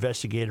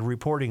investigative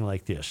reporting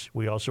like this.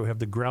 We also have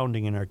the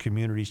grounding in our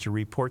communities to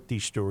report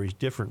these stories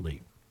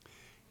differently.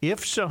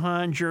 If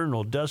Sahan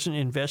Journal doesn't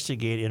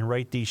investigate and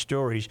write these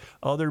stories,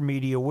 other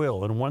media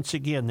will. And once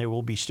again, there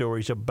will be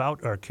stories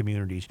about our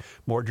communities.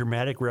 More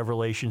dramatic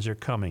revelations are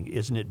coming.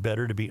 Isn't it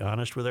better to be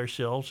honest with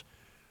ourselves?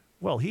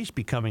 Well, he's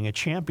becoming a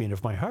champion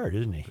of my heart,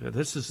 isn't he? Yeah,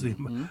 this is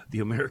the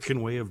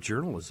American way of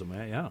journalism.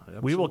 Yeah,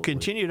 absolutely. We will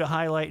continue to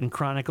highlight and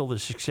chronicle the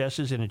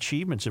successes and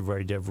achievements of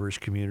our diverse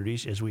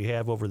communities as we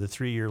have over the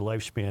 3-year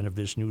lifespan of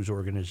this news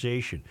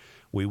organization.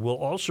 We will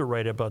also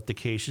write about the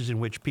cases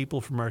in which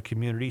people from our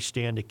community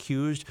stand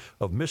accused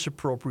of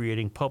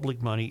misappropriating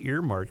public money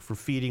earmarked for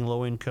feeding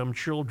low-income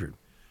children.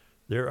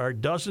 There are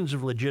dozens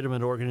of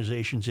legitimate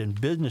organizations and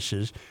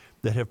businesses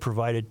that have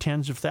provided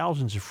tens of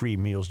thousands of free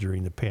meals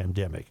during the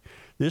pandemic.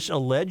 This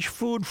alleged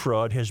food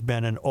fraud has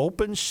been an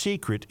open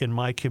secret in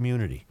my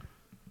community.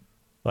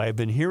 I have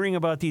been hearing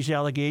about these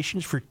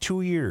allegations for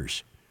 2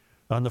 years.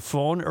 On the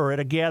phone or at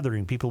a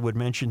gathering, people would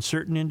mention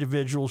certain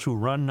individuals who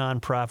run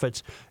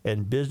nonprofits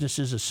and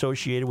businesses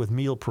associated with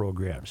meal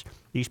programs.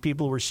 These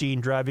people were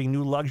seen driving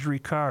new luxury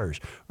cars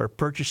or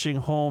purchasing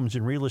homes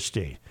and real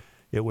estate.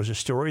 It was a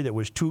story that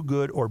was too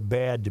good or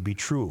bad to be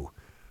true.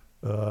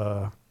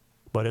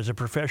 But as a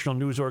professional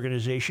news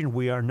organization,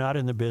 we are not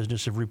in the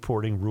business of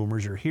reporting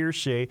rumors or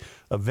hearsay.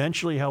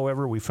 Eventually,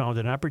 however, we found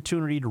an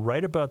opportunity to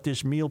write about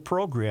this meal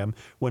program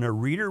when a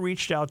reader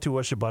reached out to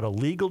us about a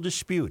legal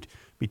dispute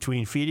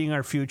between Feeding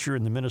Our Future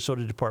and the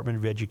Minnesota Department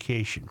of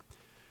Education.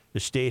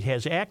 The state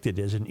has acted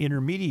as an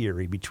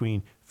intermediary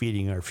between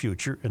Feeding Our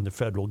Future and the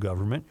federal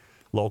government.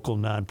 Local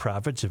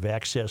nonprofits have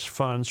accessed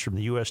funds from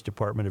the U.S.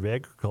 Department of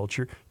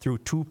Agriculture through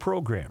 2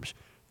 programs: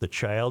 the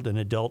Child and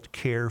Adult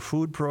Care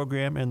Food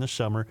Program and the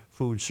Summer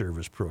Food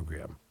Service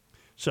Program.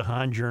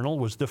 Sahan Journal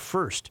was the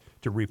first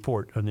to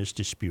report on this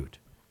dispute.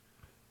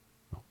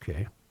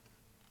 Okay.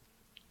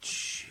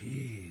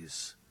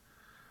 Jeez.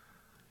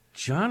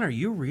 John, are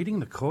you reading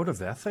the Code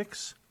of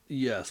Ethics?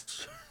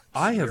 Yes.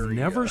 I have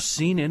never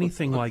seen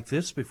anything like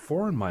this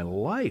before in my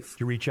life. Did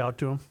you reach out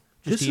to him?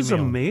 This Just is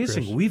email him,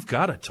 amazing. Chris. We've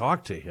got to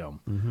talk to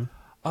him.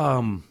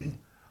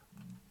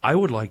 I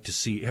would like to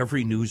see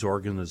every news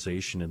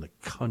organization in the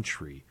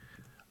country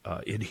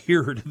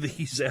adhere to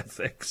these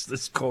ethics,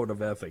 this code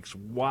of ethics.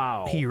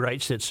 Wow. He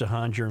writes that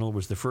Sahan Journal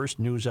was the first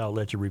news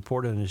outlet to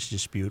report on this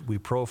dispute. We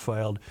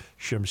profiled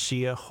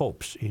Shamsia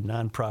Hopes, a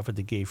nonprofit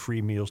that gave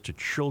free meals to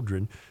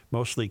children,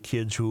 mostly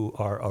kids who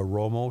are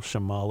Oromo,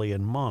 Somali,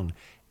 and Hmong.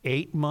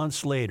 8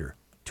 months later,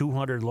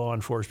 200 law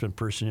enforcement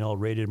personnel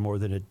raided more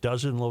than a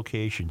dozen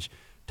locations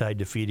tied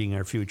to Feeding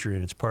Our Future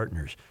and its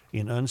partners.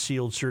 In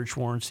unsealed search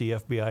warrants, the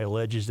FBI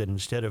alleges that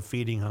instead of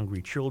feeding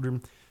hungry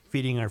children,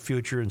 Feeding Our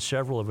Future and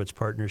several of its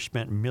partners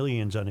spent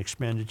millions on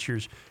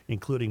expenditures,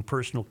 including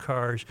personal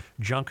cars,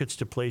 junkets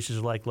to places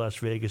like Las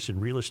Vegas,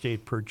 and real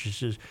estate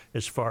purchases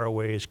as far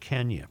away as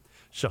Kenya.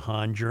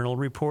 Sahan Journal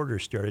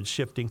reporters started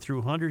sifting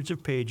through hundreds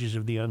of pages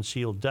of the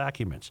unsealed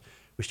documents.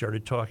 We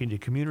started talking to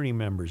community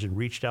members and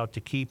reached out to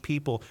key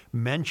people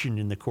mentioned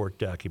in the court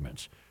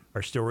documents.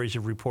 Our stories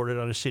have reported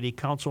on a city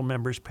council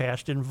member's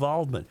past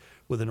involvement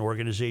with an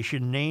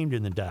organization named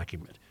in the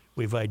document.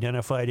 We've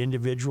identified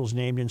individuals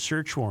named in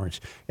search warrants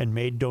and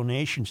made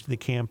donations to the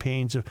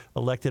campaigns of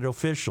elected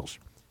officials.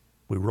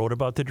 We wrote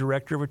about the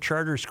director of a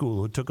charter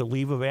school who took a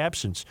leave of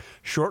absence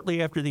shortly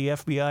after the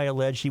FBI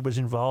alleged he was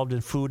involved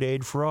in food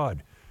aid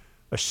fraud.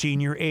 A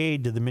senior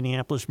aide to the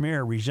Minneapolis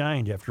mayor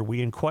resigned after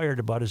we inquired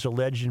about his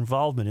alleged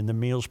involvement in the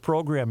meals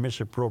program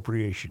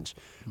misappropriations.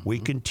 We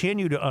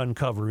continue to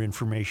uncover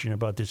information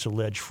about this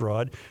alleged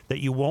fraud that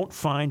you won't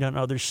find on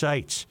other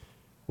sites.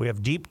 We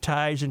have deep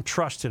ties and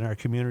trust in our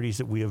communities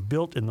that we have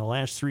built in the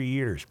last 3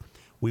 years.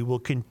 We will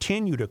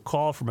continue to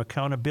call for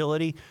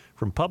accountability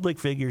from public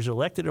figures,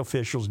 elected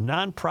officials,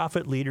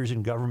 nonprofit leaders,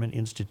 and government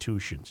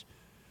institutions.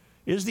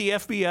 Is the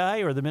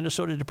FBI or the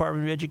Minnesota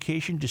Department of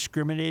Education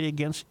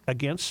discriminating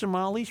against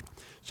Somalis?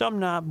 Some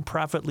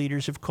nonprofit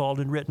leaders have called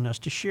and written us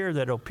to share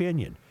that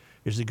opinion.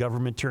 Is the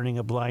government turning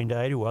a blind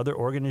eye to other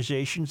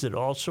organizations that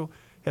also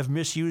have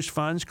misused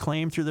funds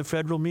claimed through the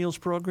federal meals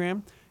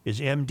program? Is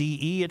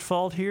MDE at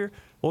fault here?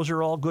 Those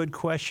are all good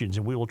questions,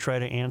 and we will try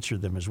to answer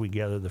them as we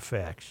gather the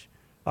facts.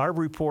 Our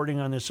reporting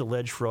on this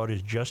alleged fraud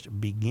is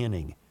just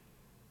beginning.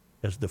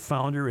 As the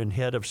founder and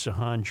head of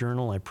Sahan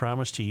Journal, I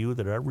promise to you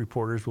that our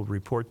reporters will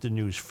report the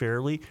news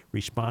fairly,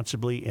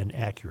 responsibly, and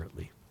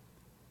accurately.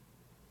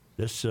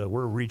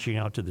 We're reaching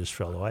out to this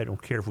fellow. I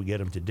don't care if we get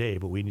him today,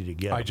 but we need to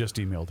get him. I just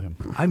emailed him.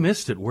 I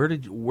missed it.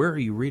 Where are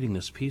you reading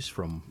this piece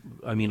from?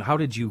 I mean, how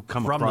did you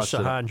come From the across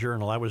it? Sahan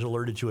Journal. I was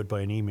alerted to it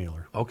by an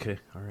emailer. Okay,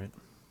 all right.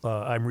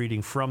 I'm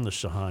reading from the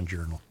Sahan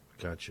Journal.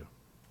 Gotcha.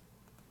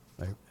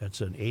 That's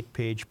an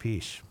 8-page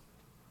piece.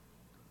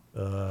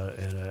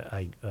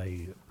 And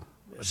I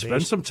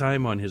Spend some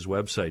time on his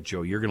website,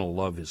 Joe. You're going to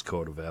love his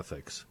code of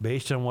ethics.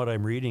 based on what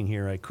I'm reading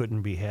here, I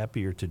couldn't be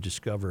happier to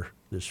discover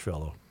this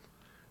fellow.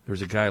 There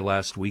was a guy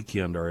last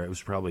weekend, or it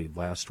was probably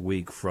last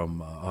week,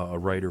 from a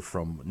writer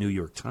from New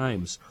York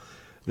Times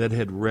that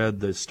had read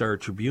the Star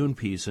Tribune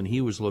piece, and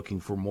he was looking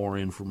for more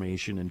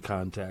information and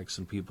contacts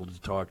and people to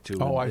talk to.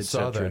 Oh, and I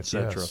saw that, et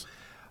cetera. yes.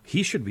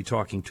 He should be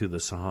talking to the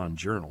Sahan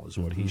Journal, is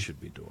what he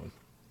should be doing.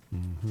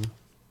 Mm-hmm.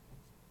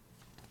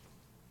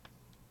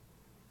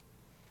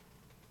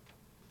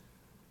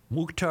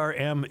 Mukhtar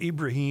M.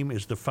 Ibrahim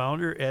is the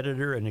founder,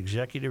 editor, and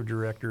executive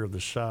director of the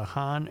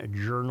Sahan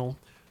Journal,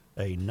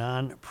 a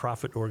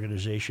non-profit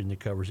organization that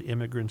covers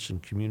immigrants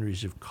and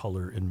communities of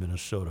color in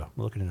Minnesota.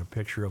 I'm looking at a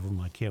picture of him.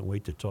 I can't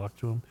wait to talk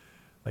to him.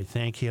 I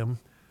thank him.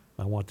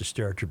 I want the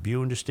Star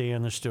Tribune to stay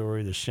on the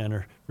story. The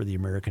Center for the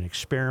American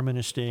Experiment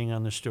is staying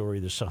on the story.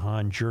 The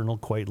Sahan Journal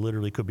quite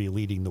literally could be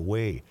leading the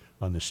way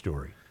on the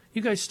story.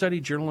 You guys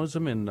studied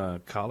journalism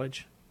in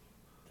college?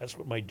 That's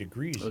what my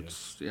degree's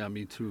in. Yeah,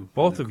 me too.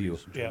 Both of you.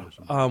 Yeah.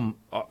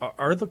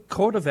 Are the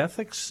code of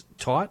ethics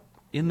taught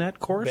in that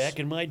course? Back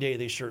in my day,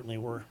 they certainly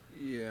were.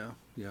 Yeah.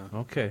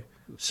 Okay.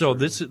 So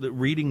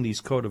reading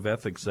these code of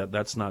ethics,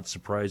 that's not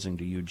surprising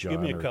to you, John.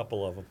 Give me a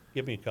couple of them.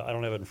 I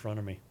don't have it in front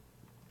of me.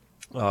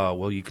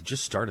 Well, you could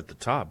just start at the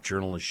top.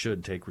 Journalists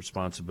should take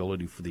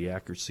responsibility for the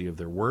accuracy of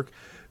their work,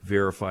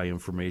 verify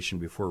information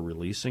before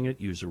releasing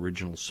it, use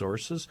original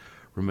sources.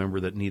 Remember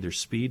that neither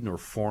speed nor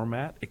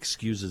format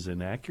excuses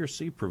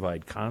inaccuracy,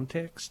 provide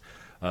context,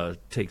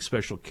 take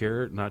special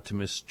care not to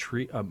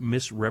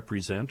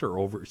misrepresent or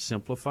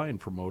oversimplify in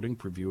promoting,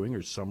 previewing,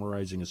 or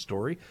summarizing a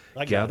story.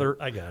 I got it.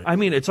 I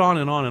mean, it's on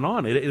and on and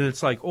on. And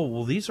it's like, oh,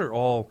 well, these are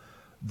all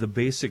the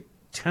basic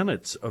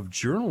tenets of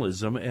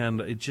journalism, and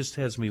it just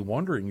has me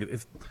wondering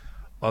if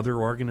other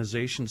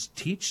organizations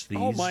teach these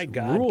rules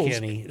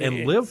Kenny.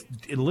 and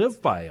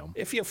live by them.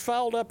 If you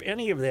fouled up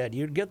any of that,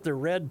 you'd get the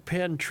red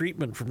pen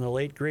treatment from the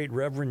late, great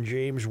Reverend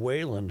James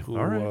Whalen, who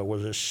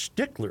was a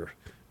stickler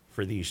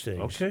for these things.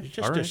 Okay. He's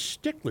just a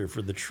stickler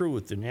for the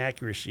truth and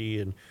accuracy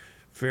and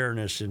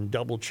fairness and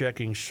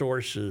double-checking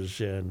sources.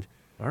 And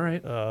All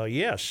right.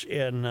 yes,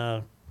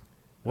 and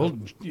Well,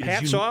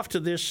 hats off to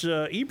this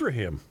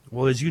Ibrahim.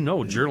 Well, as you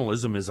know,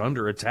 journalism is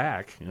under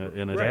attack,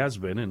 and it Right. has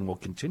been and will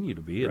continue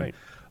to be. And Right.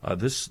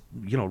 this,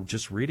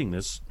 just reading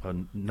this,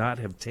 not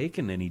have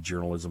taken any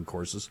journalism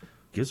courses,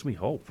 gives me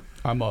hope.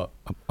 I'm a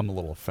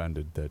little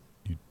offended that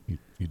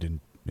you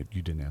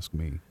didn't ask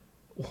me.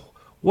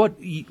 What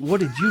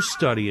did you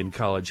study in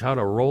college? How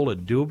to roll a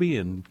doobie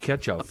and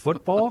catch a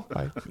football?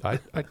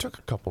 I took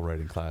a couple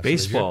writing classes.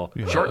 Baseball,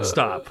 Yeah.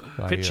 shortstop,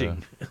 I,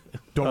 pitching.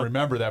 Don't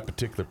remember that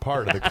particular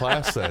part of the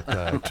class that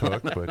I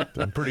took, but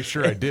I'm pretty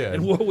sure I did.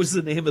 And what was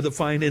the name of the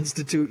fine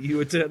institute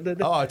you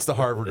attended? Oh, it's the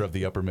Harvard of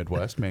the Upper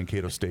Midwest,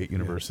 Mankato State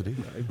University.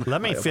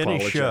 Let me I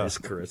finish. apologize,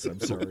 Chris.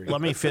 I'm sorry.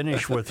 Let me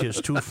finish with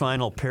his two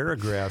final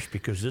paragraphs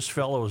because this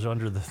fellow is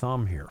under the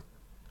thumb here.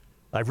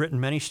 I've written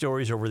many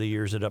stories over the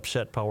years that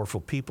upset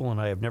powerful people,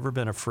 and I have never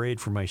been afraid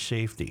for my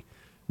safety.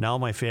 Now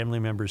my family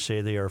members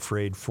say they are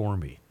afraid for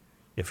me.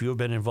 If you have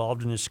been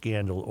involved in this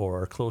scandal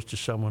or are close to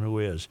someone who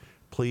is,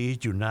 please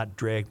do not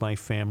drag my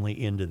family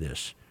into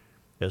this.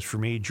 As for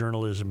me,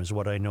 journalism is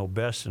what I know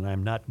best, and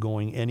I'm not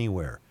going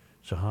anywhere.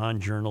 Sahan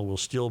Journal will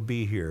still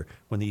be here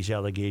when these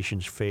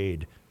allegations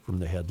fade from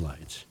the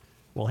headlines.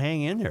 Well,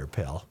 hang in there,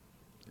 pal.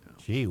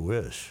 Gee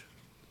whiz.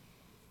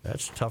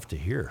 That's tough to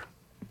hear.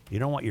 You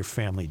don't want your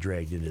family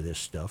dragged into this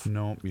stuff.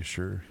 No, you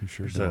sure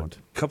There's don't.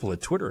 a couple of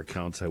Twitter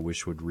accounts I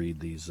wish would read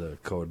these the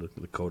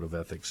code of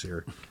ethics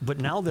here. But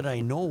now that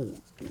I know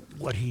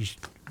what he's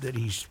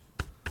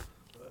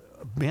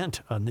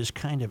bent on this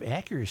kind of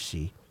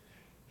accuracy,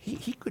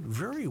 he could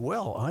very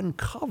well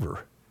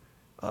uncover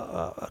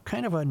a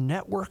kind of a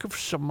network of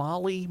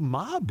Somali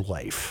mob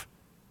life,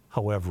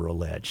 however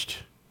alleged.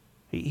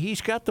 He's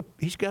got the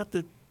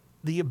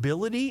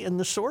ability and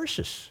the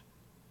sources.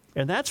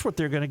 And that's what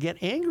they're going to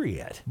get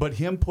angry at. But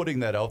him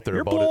putting that out there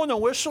You're about blowing the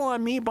whistle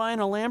on me buying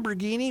a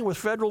Lamborghini with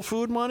federal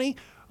food money?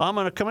 I'm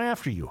going to come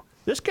after you.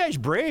 This guy's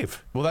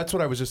brave. Well, that's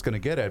what I was just going to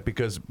get at,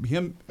 because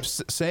him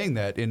saying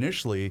that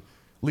initially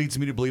leads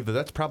me to believe that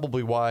that's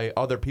probably why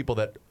other people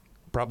that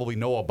probably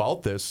know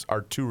about this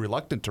are too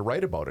reluctant to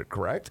write about it,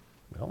 correct?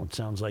 Well, it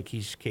sounds like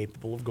he's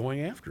capable of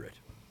going after it.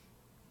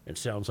 It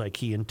sounds like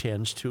he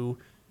intends to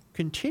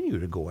continue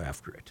to go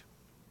after it.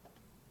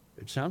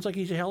 It sounds like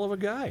he's a hell of a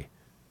guy.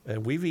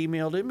 And we've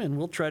emailed him, and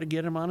we'll try to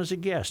get him on as a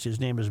guest.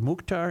 His name is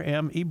Mukhtar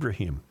M.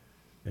 Ibrahim,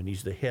 and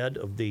he's the head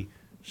of the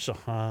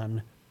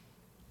Sahan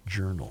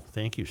Journal.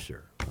 Thank you,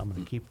 sir. I'm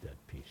going to keep that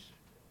piece.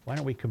 Why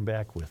don't we come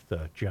back with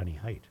Johnny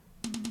Height?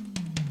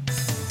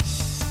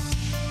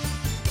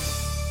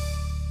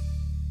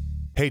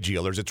 Hey,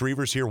 GLers, it's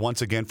Reavers here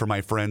once again for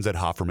my friends at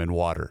Hofferman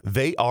Water.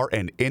 They are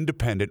an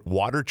independent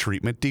water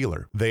treatment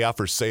dealer. They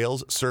offer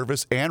sales,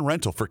 service, and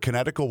rental for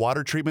Connecticut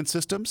water treatment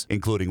systems,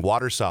 including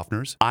water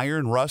softeners,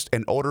 iron, rust,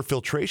 and odor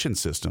filtration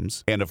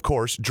systems, and of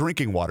course,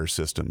 drinking water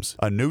systems.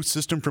 A new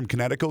system from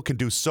Connecticut can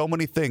do so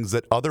many things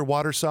that other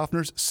water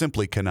softeners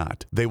simply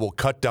cannot. They will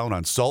cut down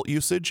on salt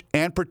usage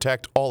and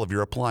protect all of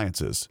your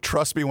appliances.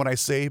 Trust me when I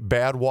say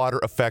bad water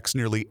affects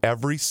nearly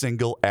every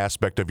single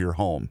aspect of your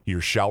home.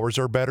 Your showers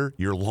are better,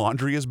 your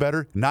laundry is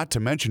better, not to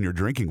mention your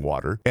drinking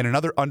water. And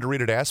another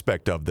underrated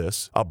aspect of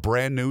this, a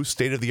brand new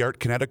state-of-the-art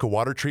Connecticut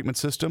water treatment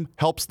system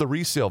helps the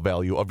resale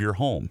value of your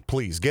home.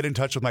 Please get in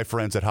touch with my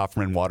friends at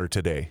Hofferman Water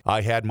today.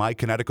 I had my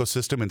Connecticut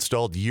system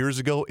installed years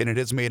ago, and it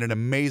has made an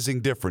amazing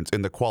difference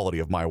in the quality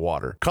of my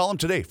water. Call them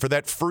today for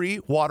that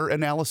free water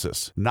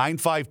analysis,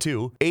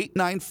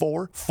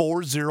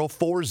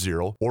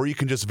 952-894-4040, or you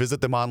can just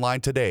visit them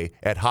online today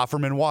at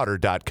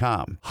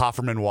HoffermanWater.com.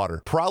 Hofferman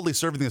Water, proudly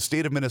serving the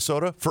state of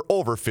Minnesota for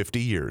over 50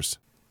 years.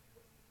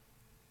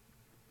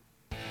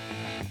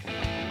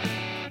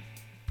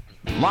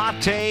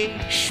 Latte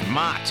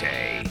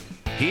schmate.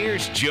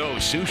 Here's Joe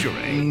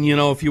Souchere. You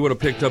know, if you would have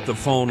picked up the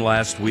phone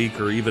last week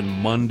or even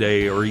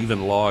Monday or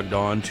even logged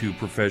on to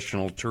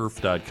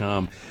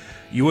professionalturf.com,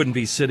 you wouldn't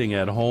be sitting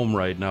at home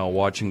right now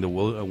watching the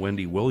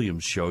Wendy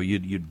Williams show.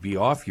 You'd be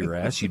off your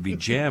ass. You'd be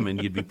jamming.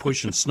 You'd be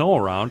pushing snow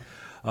around.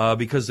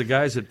 Because the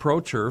guys at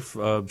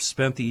ProTurf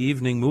spent the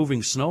evening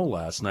moving snow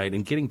last night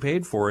and getting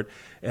paid for it,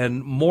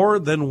 and more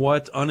than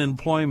what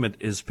unemployment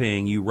is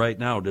paying you right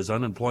now. Does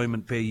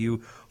unemployment pay you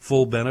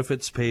full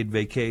benefits, paid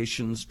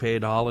vacations,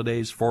 paid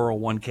holidays,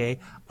 401k?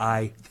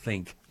 I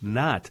think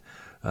not.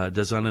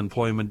 Does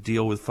unemployment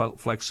deal with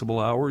flexible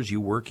hours? You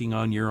working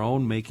on your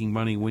own, making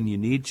money when you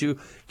need to,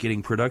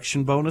 getting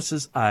production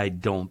bonuses? I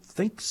don't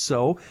think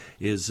so.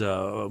 Is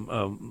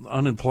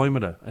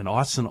unemployment an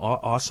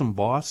awesome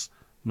boss?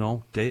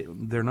 No,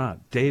 they're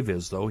not. Dave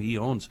is, though. He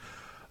owns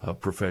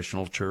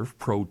Professional Turf,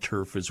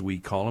 ProTurf as we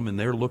call them, and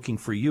they're looking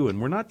for you.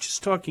 And we're not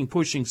just talking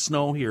pushing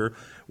snow here.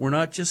 We're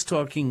not just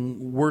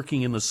talking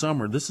working in the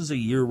summer. This is a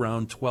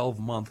year-round,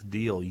 12-month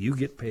deal. You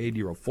get paid.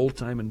 You're a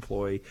full-time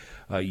employee.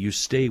 You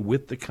stay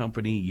with the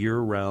company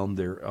year-round.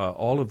 They're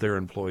all of their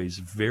employees,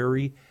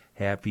 very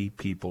happy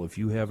people. If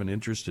you have an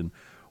interest in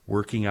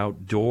working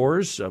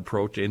outdoors,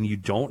 and you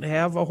don't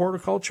have a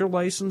horticulture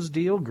license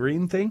deal,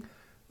 green thing,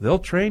 they'll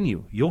train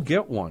you. You'll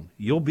get one.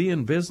 You'll be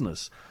in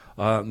business.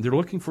 They're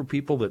looking for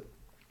people that,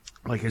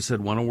 like I said,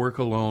 want to work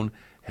alone,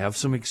 have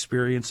some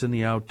experience in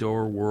the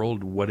outdoor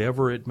world,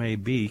 whatever it may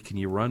be. Can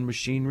you run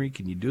machinery?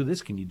 Can you do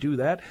this? Can you do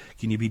that?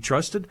 Can you be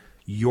trusted?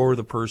 You're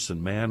the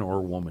person, man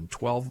or woman.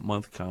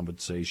 12-month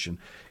compensation.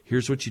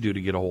 Here's what you do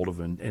to get a hold of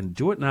it, and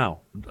do it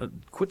now.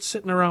 Quit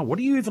sitting around. What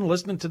are you even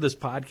listening to this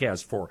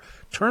podcast for?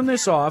 Turn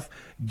this off.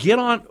 Get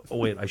on. Oh,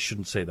 wait, I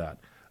shouldn't say that.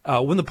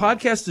 When the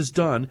podcast is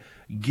done,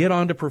 get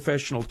on to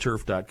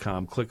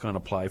professionalturf.com, click on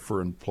apply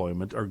for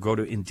employment, or go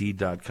to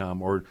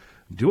indeed.com, or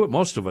do what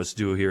most of us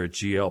do here at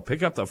GL.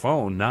 Pick up the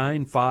phone,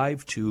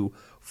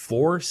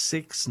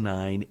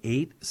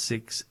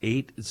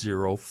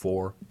 952-469-8680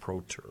 for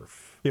ProTurf.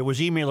 It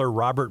was emailer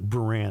Robert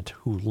Brandt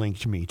who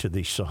linked me to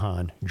the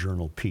Sahan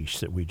Journal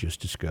piece that we just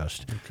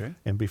discussed. Okay.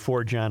 And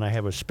before, John, I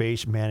have a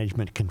space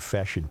management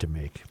confession to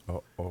make.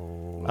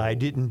 Uh-oh. I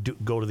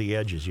didn't go to the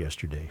edges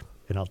yesterday,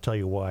 and I'll tell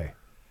you why.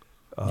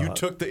 You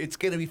took it's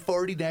going to be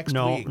 40 next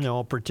No, week.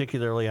 no,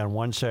 particularly on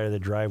one side of the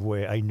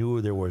driveway, I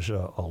knew there was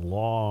a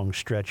long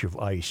stretch of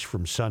ice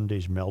from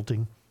Sunday's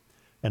melting,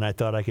 and I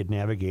thought I could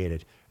navigate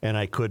it, and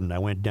I couldn't. I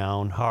went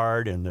down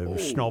hard, and the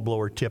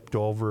snowblower tipped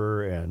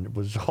over, and it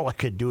was all I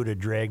could do to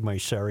drag my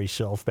sorry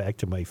self back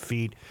to my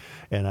feet,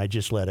 and I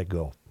just let it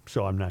go.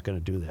 So I'm not going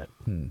to do that.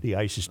 The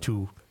ice is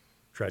too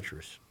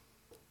treacherous.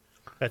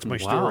 That's my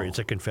story. Wow. It's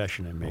a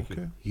confession I'm making.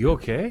 Okay. You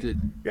okay?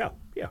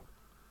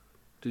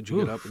 Did you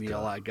get up and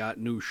yell, "I got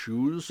new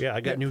shoes"? Yeah,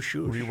 I got new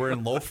shoes. Were you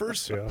wearing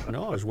loafers?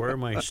 No, I was wearing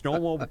my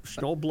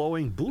snow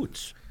blowing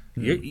boots.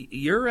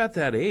 You're at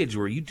that age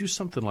where you do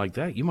something like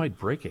that, you might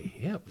break a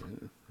hip.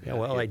 Yeah,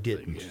 well, I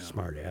didn't,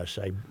 smart ass.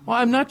 Well,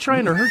 I'm not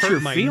trying to hurt your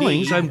my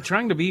feelings. knee. I'm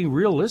trying to be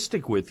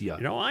realistic with you.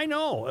 You know, I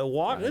know.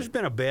 This has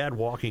been a bad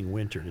walking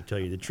winter, to tell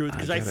you the truth,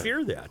 because I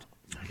fear that.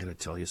 I got to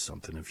tell you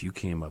something. If you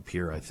came up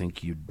here, I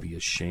think you'd be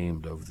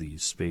ashamed of the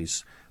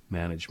space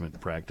management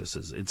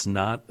practices. It's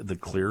not the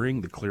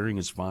clearing. The clearing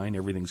is fine.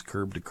 Everything's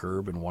curb to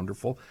curb and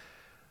wonderful.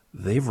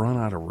 They've run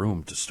out of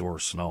room to store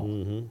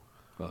snow.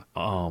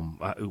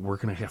 We're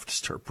going to have to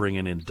start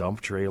bringing in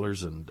dump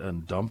trailers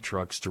and dump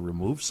trucks to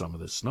remove some of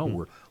the snow.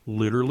 We're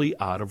literally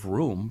out of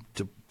room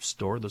to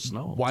store the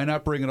snow. Why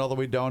not bring it all the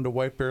way down to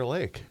White Bear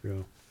Lake?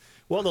 Yeah.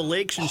 Well, the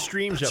lakes and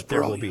streams that's up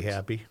there will be brilliant.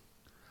 happy.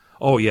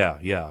 Oh, yeah.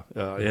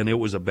 And it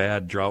was a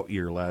bad drought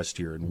year last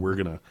year, and we're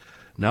going to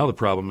 – now the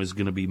problem is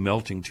going to be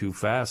melting too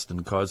fast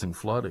and causing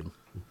flooding.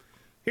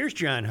 Here's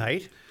John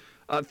Height.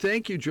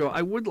 Thank you, Joe.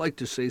 I would like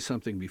to say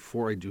something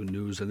before I do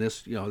news, and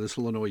this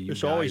will annoy you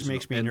This guys. always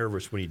makes me and-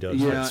 nervous when he does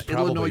Yeah, that.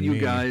 it'll annoy probably you me.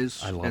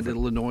 guys, I love and it.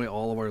 it'll annoy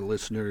all of our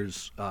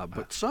listeners.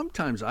 But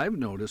sometimes I've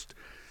noticed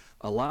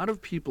a lot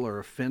of people are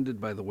offended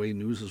by the way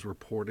news is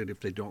reported if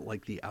they don't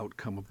like the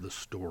outcome of the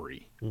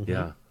story.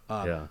 Yeah.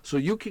 Yeah. So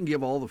you can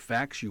give all the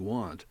facts you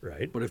want,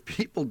 Right. But if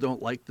people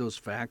don't like those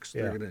facts,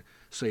 Yeah. they're going to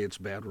say it's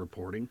bad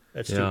reporting.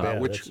 That's Yeah. too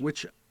bad.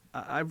 Which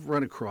I've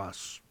run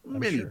across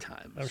many sure.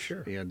 times. I'm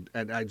sure. And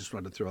I just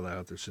wanted to throw that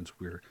out there since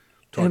we were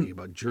talking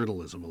about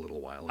journalism a little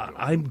while ago.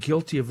 I'm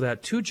guilty of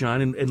that too,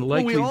 John. And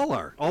like we we've- all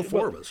are. All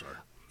four of us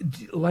are.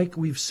 like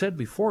we've said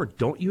before,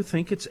 don't you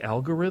think it's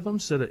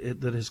algorithms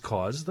that has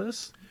caused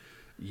this?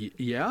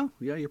 Yeah,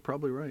 you're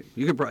probably right.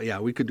 You could probably,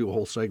 we could do a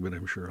whole segment,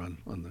 I'm sure, on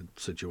the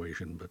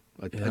situation. But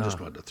I just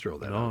wanted to throw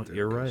that No, out there.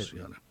 you're 'cause,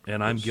 right.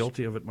 And I'm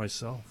guilty of it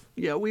myself.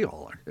 Yeah, we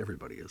all are.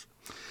 Everybody is.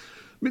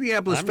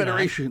 Minneapolis I'm not.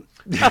 Federation.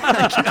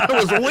 I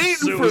was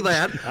waiting for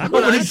that.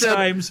 When many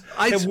times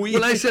have we-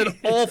 when I said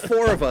all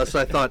four of us,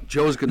 I thought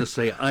Joe's going to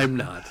say I'm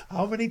not.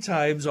 How many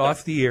times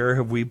off the air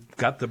have we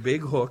got the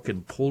big hook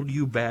and pulled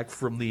you back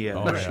from the edge?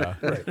 Oh,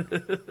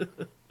 yeah.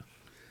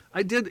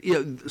 I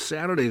did.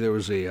 Saturday there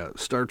was a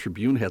Star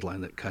Tribune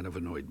headline that kind of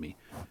annoyed me,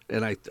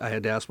 and I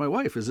had to ask my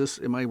wife,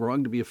 am I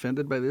wrong to be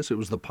offended by this? It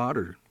was the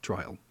Potter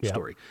trial Yeah.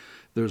 story.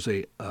 There's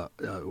a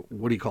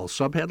what do you call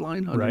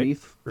subheadline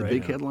underneath the right.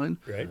 big headline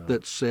Right.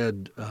 that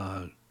said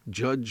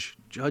judge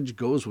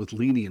goes with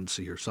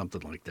leniency or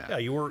something like that. Yeah,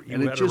 you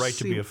And it had a just right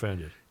to be seemed-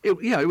 offended.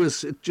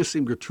 It just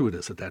seemed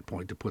gratuitous at that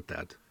point to put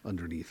that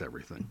underneath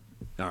everything.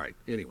 All right.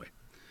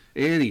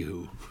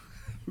 Anywho.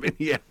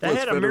 Minneapolis That had a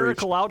Federation-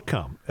 miracle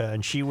outcome,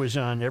 and she was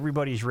on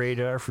everybody's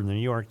radar, from the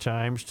New York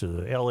Times to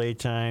the L.A.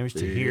 Times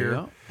to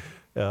here.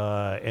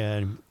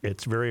 And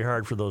it's very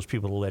hard for those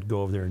people to let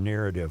go of their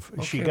narrative.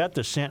 She got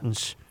the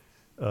sentence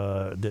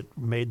that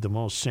made the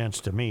most sense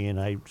to me, and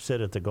I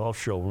said at the golf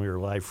show when we were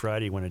live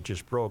Friday when it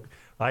just broke,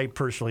 I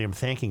personally am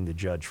thanking the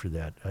judge for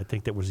that. I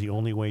think that was the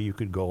only way you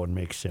could go and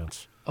make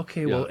sense.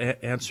 Okay, well,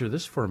 answer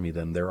this for me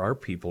then. There are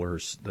people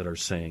that are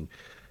saying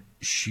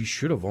she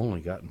should have only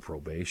gotten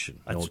probation.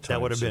 That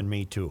would have been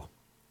me too.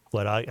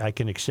 But I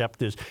can accept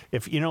this.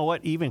 If you know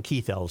what, even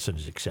Keith Ellison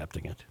is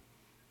accepting it.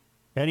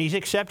 And he's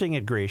accepting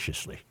it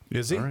graciously.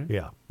 Is he? All right.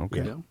 Yeah.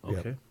 Okay. Yeah.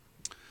 Okay.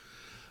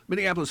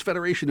 Minneapolis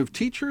Federation of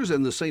Teachers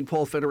and the St.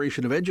 Paul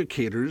Federation of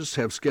Educators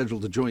have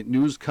scheduled a joint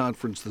news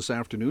conference this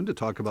afternoon to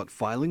talk about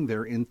filing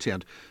their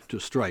intent to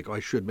strike. I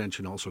should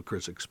mention also,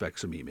 Chris expects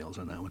some emails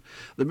on that one.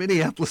 The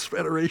Minneapolis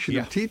Federation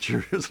of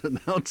Teachers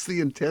announced the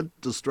intent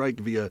to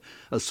strike via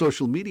a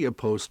social media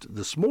post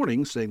this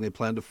morning, saying they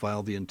plan to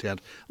file the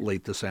intent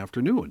late this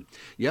afternoon.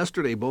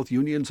 Yesterday, both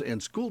unions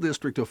and school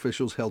district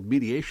officials held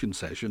mediation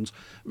sessions.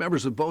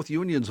 Members of both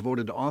unions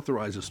voted to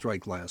authorize a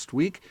strike last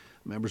week.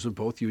 Members of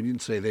both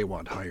unions say they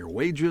want higher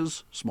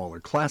wages, smaller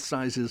class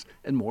sizes,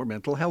 and more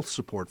mental health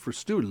support for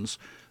students.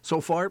 So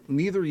far,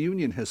 neither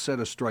union has set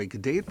a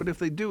strike date, but if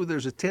they do,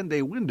 there's a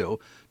 10-day window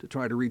to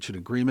try to reach an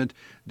agreement.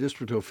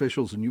 District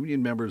officials and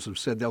union members have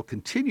said they'll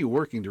continue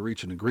working to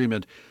reach an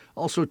agreement.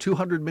 Also,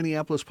 200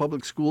 Minneapolis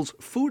Public Schools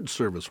food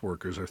service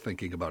workers are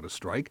thinking about a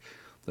strike.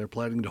 They're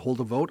planning to hold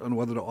a vote on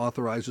whether to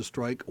authorize a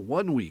strike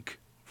 1 week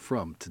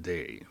from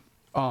today.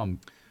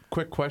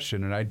 Quick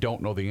question, and I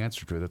don't know the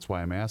answer to it. That's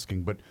why I'm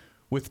asking. But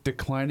with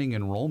declining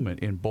enrollment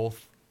in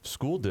both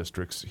school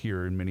districts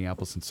here in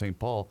Minneapolis and St.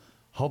 Paul,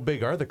 how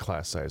big are the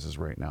class sizes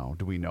right now?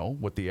 Do we know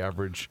what the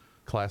average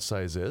class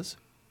size is?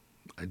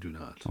 I do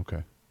not.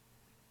 Okay.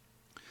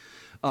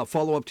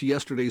 Follow-up to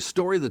yesterday's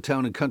story, the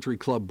Town and Country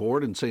Club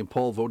Board in St.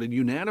 Paul voted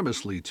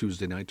unanimously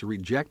Tuesday night to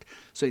reject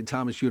St.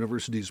 Thomas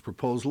University's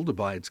proposal to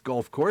buy its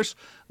golf course.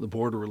 The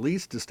board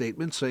released a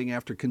statement saying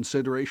after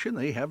consideration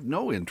they have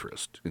no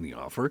interest in the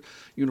offer.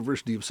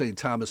 University of St.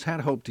 Thomas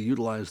had hoped to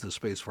utilize the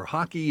space for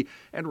hockey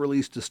and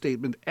released a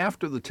statement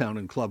after the Town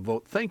and Club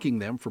vote thanking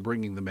them for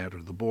bringing the matter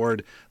to the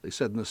board. They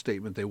said in the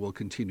statement they will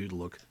continue to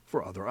look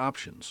for other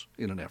options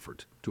in an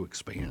effort to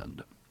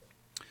expand.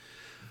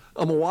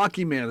 A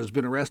Milwaukee man has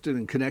been arrested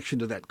in connection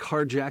to that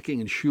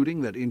carjacking and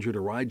shooting that injured a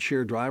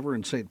rideshare driver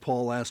in St.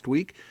 Paul last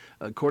week.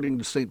 According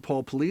to St.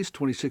 Paul police,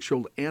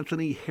 26-year-old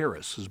Anthony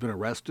Harris has been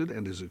arrested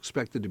and is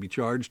expected to be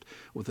charged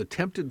with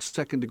attempted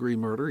second-degree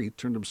murder. He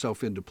turned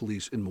himself in to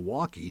police in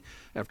Milwaukee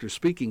after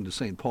speaking to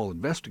St. Paul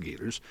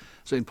investigators.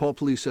 St. Paul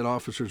police said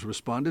officers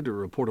responded to a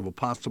report of a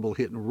possible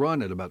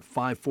hit-and-run at about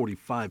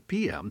 5:45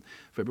 p.m.,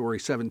 February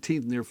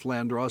 17th, near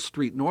Flandreau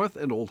Street North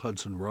and Old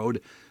Hudson Road.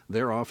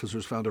 Their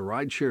officers found a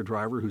rideshare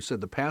driver who said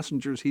the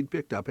passengers he'd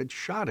picked up had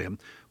shot him,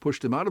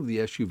 pushed him out of the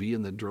SUV,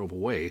 and then drove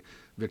away.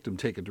 Victim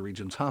taken to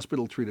Regents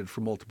Hospital, treated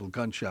for multiple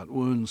gunshot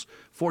wounds.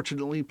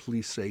 Fortunately,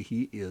 police say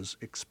he is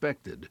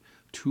expected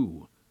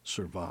to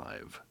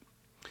survive.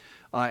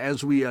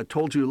 As we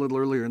told you a little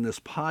earlier in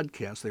this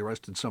podcast, they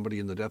arrested somebody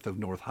in the death of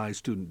North High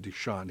student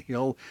Deshaun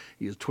Hill.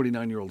 He is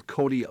 29-year-old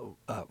Cody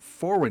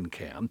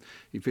Forencam.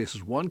 He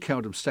faces one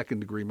count of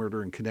second-degree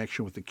murder in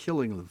connection with the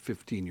killing of the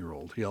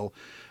 15-year-old Hill.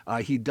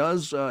 He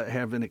does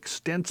have an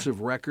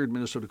extensive record.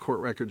 Minnesota court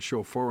records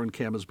show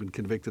Forencam has been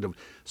convicted of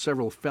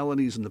several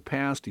felonies in the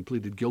past. He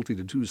pleaded guilty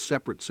to 2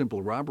 separate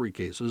simple robbery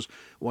cases,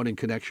 one in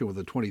connection with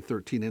a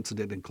 2013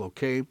 incident in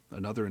Cloquet,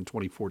 another in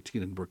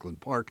 2014 in Brooklyn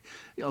Park.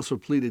 He also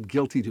pleaded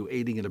guilty to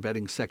aiding and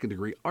abetting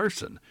second-degree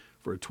arson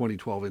for a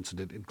 2012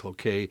 incident in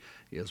Cloquet.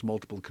 He has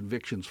multiple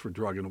convictions for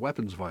drug and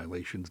weapons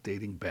violations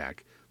dating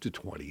back to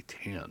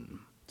 2010.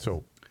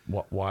 So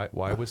why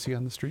was he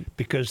on the street?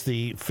 Because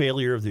the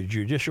failure of the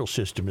judicial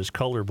system is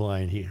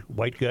colorblind.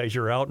 White guys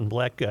are out and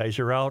black guys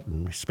are out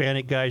and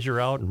Hispanic guys are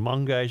out and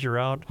Hmong guys are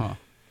out.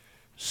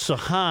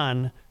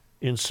 Sahan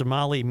in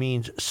Somali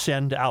means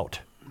send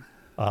out.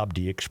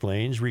 Abdi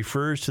explains,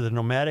 refers to the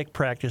nomadic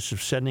practice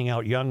of sending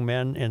out young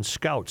men and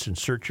scouts in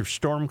search of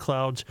storm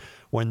clouds.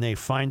 When they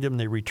find them,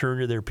 they return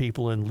to their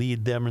people and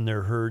lead them and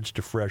their herds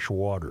to fresh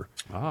water.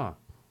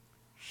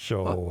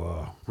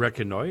 So,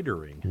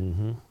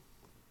 reconnoitering.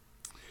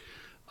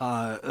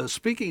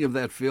 Speaking of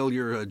that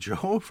failure,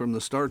 Joe, from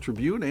the Star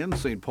Tribune and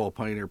St. Paul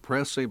Pioneer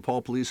Press, St.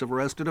 Paul police have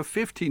arrested a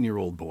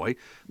 15-year-old boy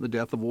in the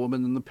death of a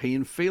woman in the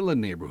Payne-Phelan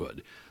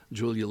neighborhood.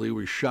 Julia Lee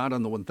was shot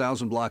on the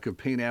 1000 block of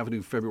Payne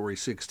Avenue February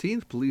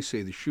 16th. Police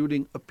say the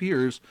shooting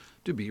appears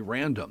to be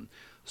random.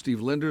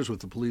 Steve Linders with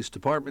the police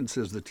department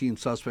says the teen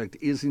suspect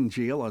is in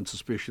jail on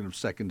suspicion of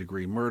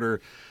second-degree murder.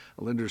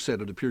 Linders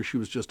said it appears she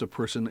was just a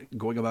person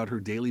going about her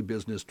daily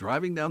business,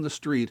 driving down the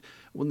street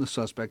when the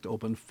suspect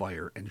opened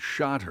fire and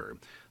shot her.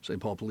 St.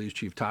 Paul Police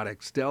Chief Todd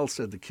Extell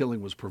said the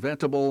killing was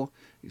preventable.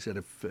 He said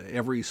if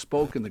every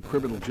spoke in the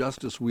criminal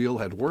justice wheel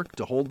had worked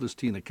to hold this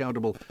teen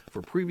accountable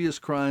for previous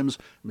crimes,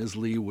 Ms.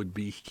 Lee would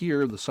be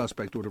here, the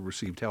suspect would have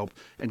received help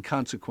and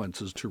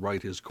consequences to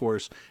right his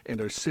course, and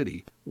our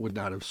city would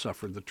not have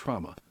suffered the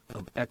trauma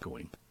of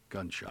echoing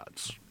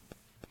gunshots.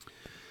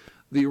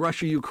 The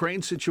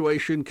Russia-Ukraine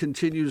situation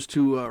continues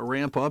to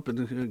ramp up, and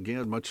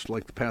again, much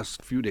like the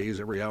past few days,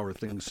 every hour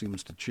things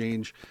seems to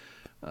change.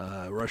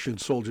 Russian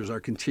soldiers are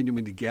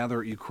continuing to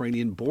gather at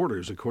Ukrainian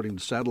borders, according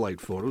to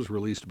satellite photos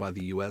released by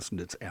the U.S. and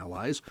its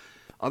allies.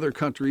 Other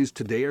countries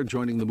today are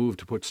joining the move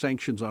to put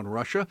sanctions on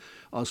Russia.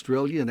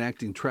 Australia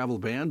enacting travel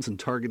bans and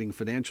targeting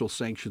financial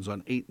sanctions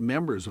on 8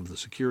 members of the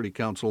Security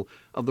Council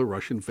of the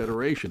Russian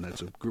Federation.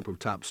 That's a group of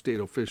top state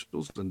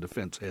officials and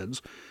defense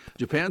heads.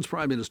 Japan's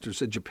prime minister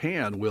said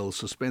Japan will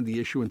suspend the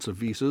issuance of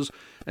visas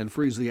and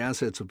freeze the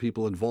assets of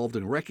people involved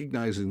in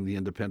recognizing the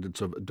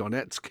independence of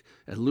Donetsk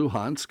and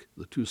Luhansk,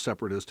 the 2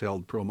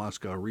 separatist-held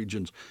pro-Moscow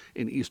regions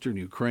in eastern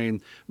Ukraine.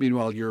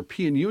 Meanwhile,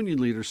 European Union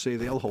leaders say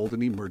they'll hold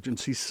an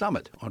emergency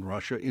summit on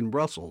Russia in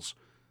Brussels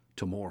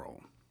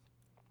tomorrow.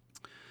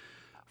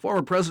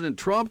 Former President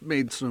Trump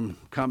made some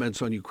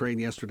comments on Ukraine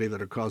yesterday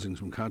that are causing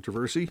some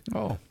controversy.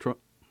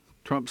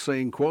 Trump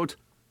saying, quote,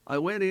 "I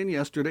went in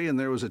yesterday and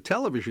there was a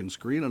television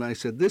screen and I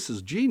said, this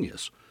is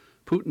genius.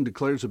 Putin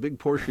declares a big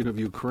portion of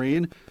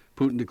Ukraine.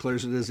 Putin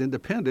declares it as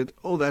independent.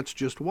 Oh, that's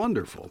just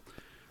wonderful."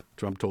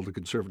 Trump told a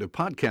conservative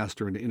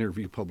podcaster in an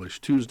interview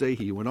published Tuesday.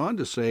 He went on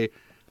to say,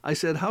 "I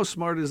said, how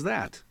smart is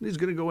that? He's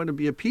going to go in and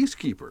be a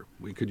peacekeeper.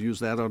 We could use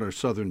that on our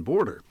southern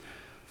border."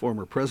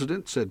 Former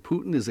president said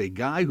Putin is a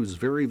guy who's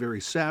very, very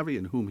savvy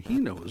and whom he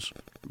knows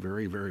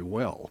very, very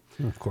well.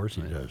 of course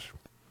he does.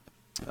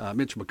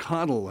 Mitch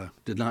McConnell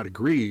did not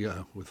agree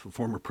with the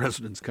former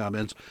president's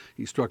comments.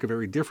 He struck a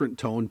very different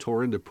tone,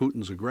 tore into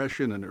Putin's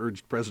aggression, and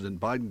urged President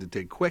Biden to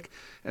take quick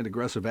and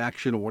aggressive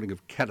action, warning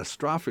of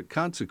catastrophic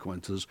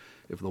consequences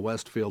if the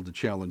West failed to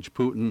challenge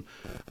Putin.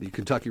 The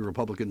Kentucky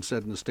Republican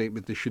said in a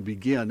statement this should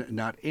begin,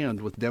 not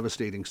end, with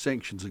devastating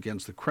sanctions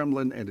against the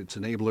Kremlin and its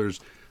enablers.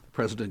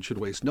 President should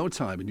waste no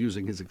time in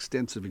using his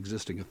extensive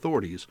existing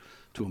authorities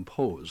to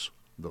impose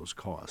those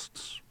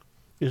costs.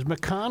 Is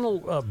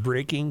McConnell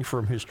breaking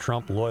from his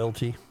Trump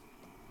loyalty?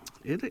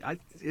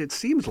 It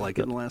seems like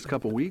it in the last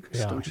couple of weeks,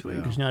 don't you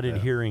think? He's not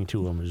adhering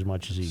to him as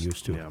much as he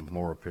used to. Yeah,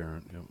 more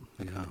apparent.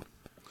 Yeah.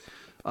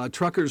 Yeah.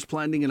 Truckers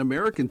planning an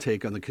American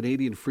take on the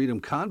Canadian Freedom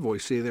Convoy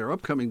say their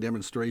upcoming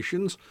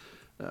demonstrations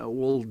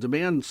will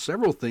demand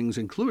several things,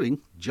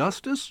 including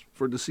justice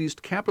for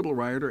deceased Capitol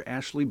rioter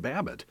Ashley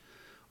Babbitt.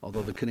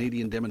 Although the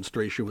Canadian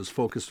demonstration was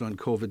focused on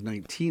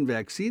COVID-19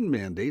 vaccine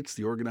mandates,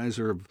 the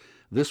organizer of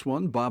this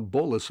one, Bob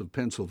Bolus of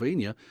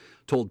Pennsylvania,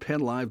 told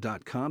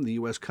PennLive.com the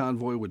U.S.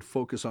 convoy would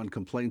focus on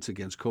complaints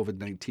against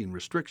COVID-19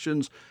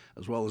 restrictions,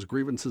 as well as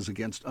grievances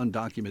against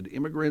undocumented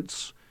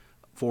immigrants,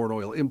 foreign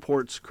oil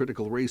imports,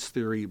 critical race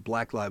theory,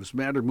 Black Lives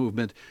Matter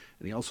movement,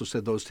 and he also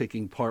said those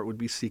taking part would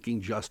be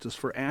seeking justice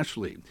for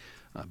Ashley.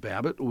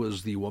 Babbitt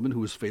was the woman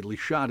who was fatally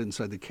shot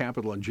inside the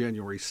Capitol on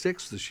January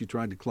 6th as she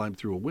tried to climb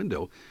through a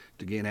window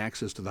to gain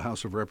access to the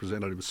House of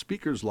Representatives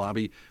Speaker's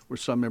lobby, where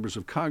some members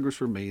of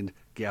Congress remained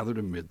gathered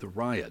amid the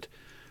riot.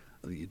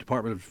 The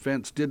Department of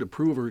Defense did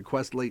approve a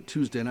request late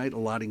Tuesday night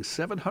allotting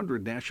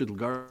 700 National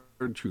Guard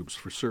troops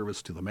for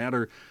service to the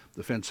matter.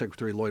 Defense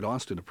Secretary Lloyd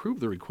Austin approved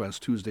the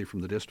request Tuesday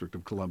from the District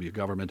of Columbia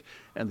government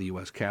and the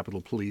U.S.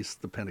 Capitol Police,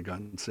 the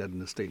Pentagon said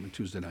in a statement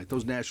Tuesday night.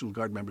 Those National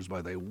Guard members,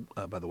 by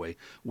the way,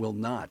 will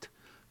not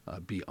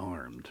be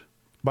armed.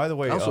 By the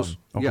way, Also,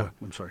 okay. yeah,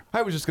 I'm sorry.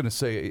 I was just going to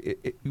say,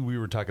 we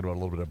were talking about a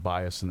little bit of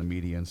bias in the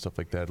media and stuff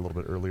like that a little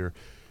bit earlier.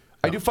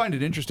 I do find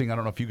it interesting, I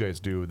don't know if you guys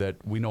do, that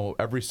we know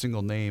every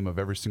single name of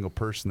every single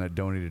person that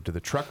donated to the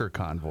trucker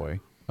convoy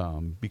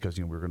because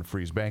we were going to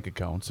freeze bank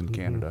accounts in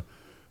Canada.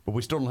 But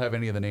we still don't have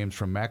any of the names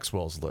from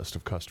Maxwell's list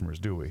of customers,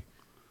 do we?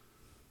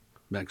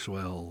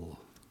 Maxwell.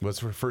 What's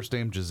her first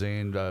name?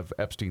 Jazane of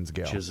Epstein's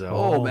gal. Giselle.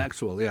 Oh,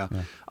 Maxwell, yeah.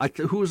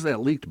 Who was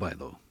that leaked by,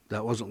 though?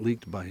 That wasn't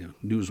leaked by a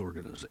news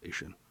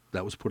organization.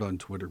 That was put on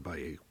Twitter by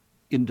a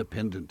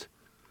independent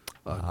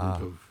group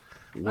of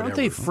Why whatever. don't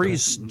they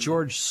freeze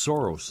George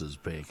Soros's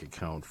bank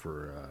account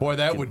for Boy,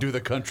 that would do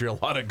the country a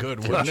lot of good,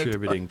 wouldn't it?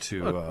 contributing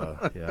to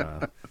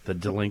the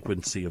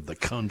delinquency of the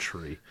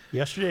country?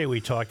 Yesterday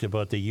we talked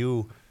about the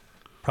U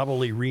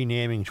probably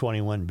renaming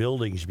 21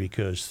 buildings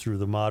because through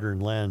the modern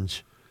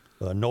lens,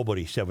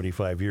 nobody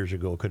 75 years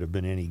ago could have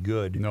been any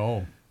good.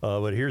 No.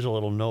 But here's a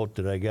little note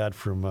that I got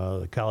from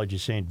the College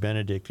of St.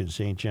 Benedict and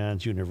St.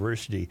 John's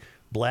University.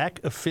 Black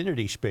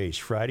Affinity Space,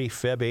 Friday,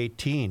 Feb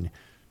 18,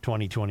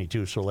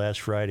 2022, so last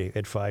Friday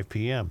at 5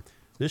 p.m.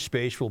 This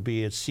space will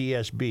be at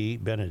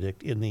CSB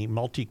Benedict in the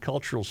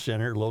Multicultural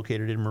Center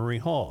located in Murray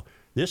Hall.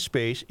 This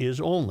space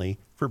is only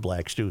for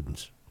black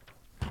students.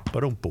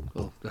 Ba-dum-bum.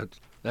 Well,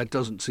 that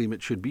doesn't seem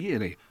it should be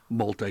in a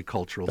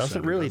multicultural Doesn't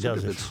center, really,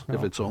 does does it? it?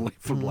 If it's only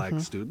for black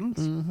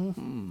students?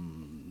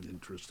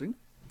 Interesting.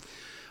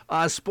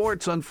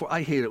 Sports,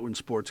 I hate it when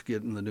sports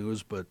get in the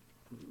news, but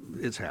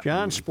it's happening. John,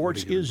 What are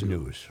sports you gonna is do?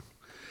 news.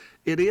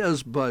 It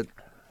is, but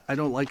I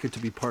don't like it to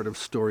be part of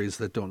stories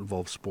that don't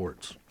involve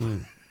sports,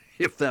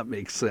 if that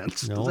makes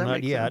sense. No, Does that not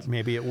make yet. sense?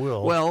 Maybe it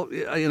will. Well,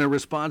 in a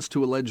response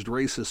to alleged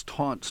racist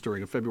taunts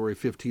during a February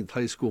 15th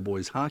high school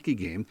boys hockey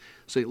game,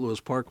 St. Louis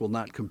Park will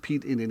not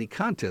compete in any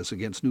contests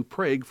against New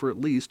Prague for at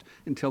least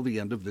until the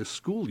end of this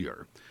school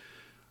year.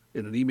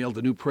 In an email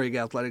to New Prague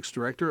Athletics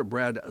Director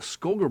Brad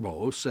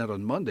Skogerbo sent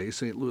on Monday,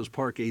 St. Louis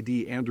Park AD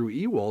Andrew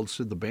Ewald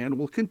said the ban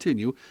will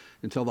continue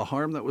until the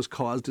harm that was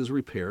caused is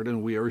repaired,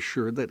 and we are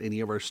assured that any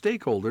of our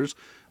stakeholders,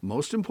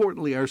 most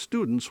importantly our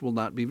students, will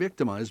not be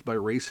victimized by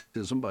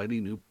racism by any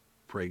New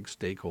Prague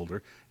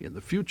stakeholder in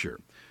the future.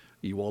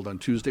 Ewald on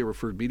Tuesday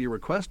referred media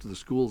requests to the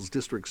school's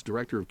district's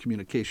Director of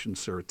Communications,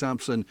 Sarah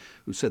Thompson,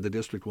 who said the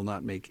district will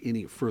not make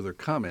any further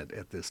comment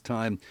at this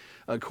time.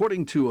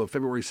 According to a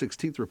February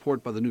 16th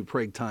report by the New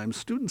Prague Times,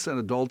 students and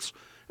adults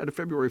at a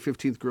February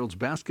 15th girls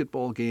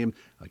basketball game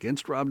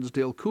against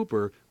Robbinsdale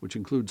Cooper, which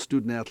includes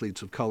student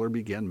athletes of color,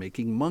 began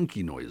making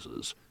monkey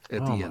noises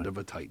at the end of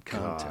a tight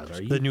contest.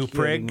 Are you the New kidding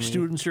Prague me?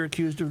 students are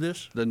accused of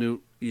this? The new,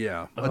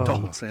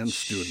 adults and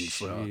students,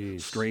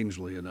 jeez.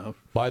 strangely enough.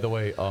 By the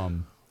way,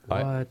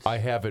 What? I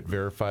have it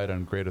verified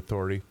on great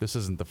authority. This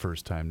isn't the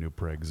first time New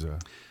Prague's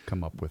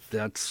come up with.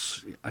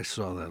 I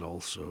saw that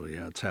also.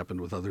 Yeah, it's happened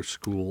with other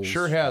schools.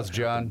 Sure has, It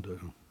John.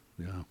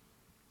 happened,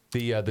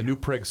 yeah. The New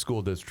Prague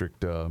School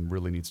District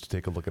really needs to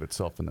take a look at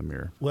itself in the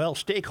mirror. Well,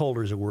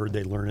 stakeholder is a word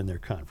they learn in their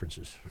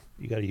conferences.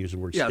 You got to use the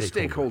word Yeah,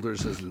 stakeholder.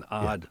 stakeholders is an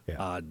odd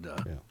yeah.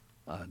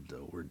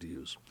 word to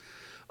use.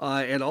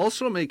 And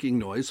also making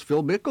noise,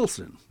 Phil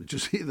Mickelson. Did you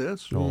see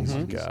this? Oh, my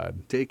He's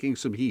God. taking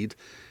some heat.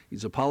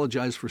 He's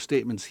apologized for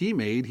statements he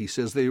made. He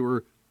says they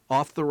were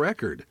off the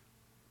record.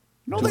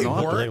 No, they No,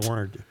 weren't. They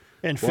weren't.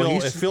 And Well, Phil,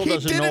 he's- if Phil he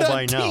doesn't did know it on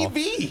by now,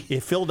 TV.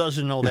 if Phil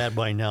doesn't know that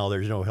by now,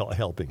 there's no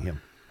helping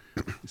him.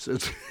 He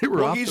says they were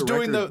Well, off he's the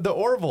doing record. the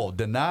Orville.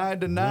 Deny,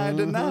 deny,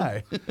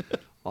 deny.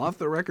 Off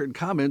the record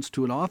comments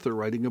to an author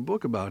writing a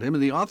book about him,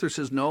 and the author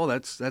says no,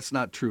 that's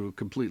not true,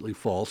 completely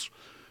false.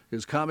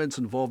 His comments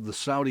involved the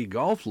Saudi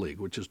Golf League,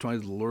 which is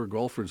trying to lure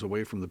golfers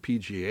away from the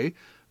PGA.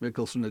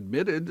 Mickelson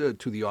admitted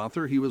to the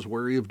author he was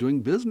wary of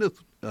doing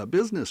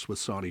business with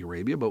Saudi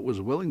Arabia, but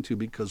was willing to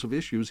because of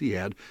issues he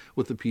had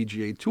with the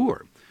PGA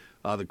Tour.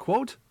 The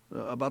quote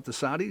about the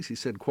Saudis, he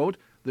said, quote,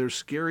 "They're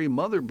scary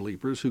mother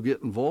bleepers who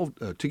get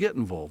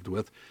involved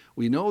with.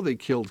 We know they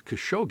killed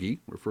Khashoggi,"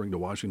 referring to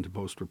Washington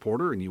Post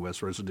reporter and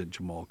U.S. resident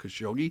Jamal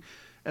Khashoggi,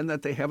 "and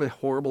that they have a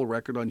horrible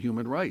record on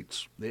human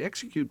rights. They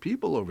execute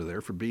people over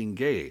there for being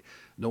gay.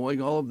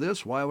 Knowing all of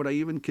this, why would I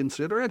even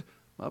consider it?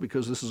 Well,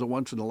 because this is a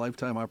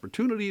once-in-a-lifetime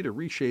opportunity to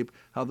reshape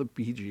how the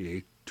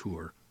PGA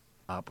Tour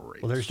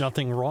operates." Well, there's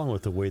nothing wrong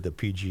with the way the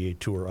PGA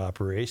Tour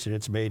operates, and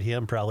it's made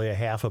him probably a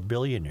half a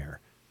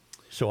billionaire.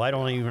 So I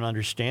don't even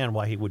understand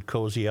why he would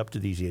cozy up to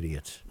these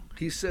idiots.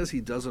 He says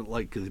he doesn't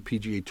like the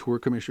PGA Tour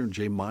commissioner,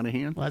 Jay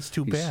Monahan. Well, that's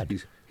too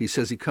bad. He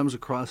says he comes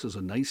across as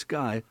a nice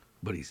guy,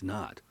 but he's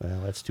not. Well,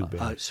 that's too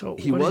bad. So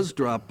He what was is-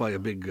 dropped by a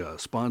big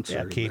sponsor.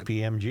 Yeah, that-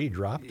 KPMG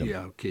dropped him.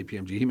 Yeah,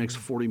 KPMG. He makes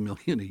 $40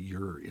 million a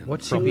year in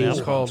What's he From being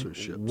that called?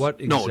 sponsorships. What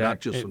No, not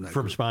exact just from that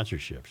From group.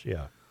 sponsorships,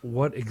 yeah.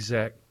 what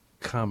exact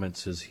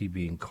comments is he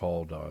being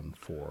called on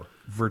for?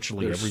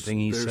 Virtually There's- everything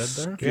he there's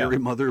said there. Scary Yeah.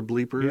 mother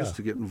bleepers Yeah.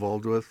 to get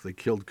involved with. They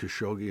killed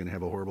Khashoggi and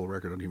have a horrible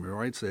record on human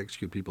rights. They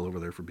execute people over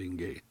there for being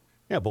gay.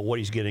 Yeah, but what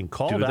he's getting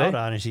called Do out they?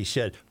 on is he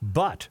said,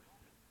 but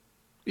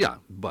Yeah,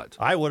 but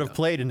I would have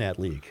played in that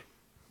league.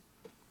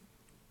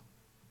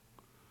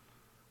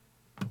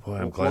 Boy,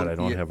 I'm glad I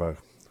don't yeah. have a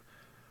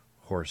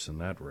horse in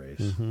that race.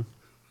 Mm-hmm.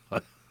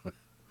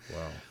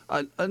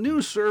 Wow. A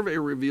new survey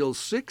reveals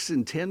 6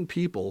 in 10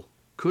 people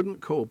couldn't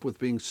cope with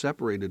being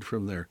separated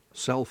from their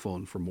cell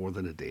phone for more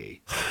than a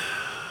day.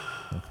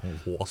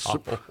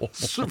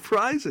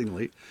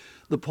 Surprisingly,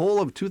 the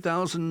poll of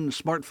 2,000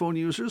 smartphone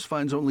users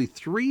finds only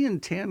 3 in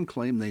 10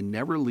 claim they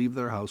never leave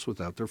their house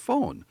without their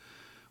phone.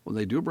 When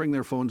they do bring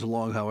their phones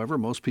along, however,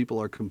 most people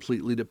are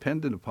completely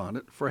dependent upon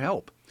it for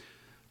help.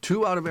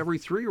 2 out of every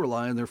 3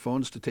 rely on their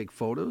phones to take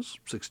photos.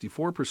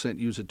 64%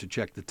 use it to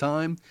check the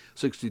time.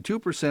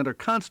 62% are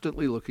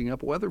constantly looking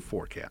up weather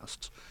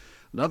forecasts.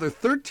 Another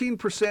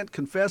 13%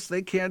 confess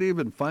they can't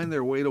even find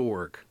their way to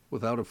work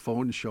without a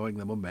phone showing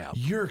them a map.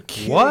 You're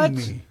kidding What?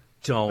 me.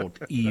 Don't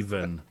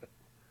even.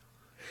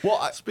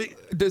 Well,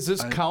 does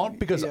this count?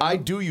 Because yeah. I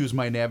do use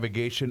my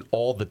navigation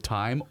all the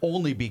time,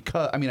 only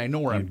because, I mean, I know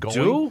where I'm going.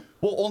 do?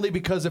 Well, only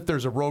because if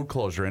there's a road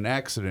closure, an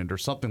accident, or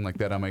something like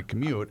that on my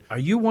commute. Are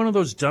you one of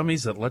those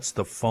dummies that lets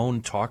the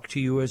phone talk to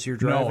you as you're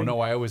driving? No,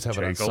 I always have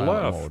it on Take a silent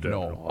left mode.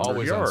 No, and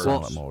always on yard.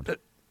 silent mode.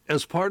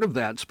 As part of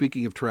that,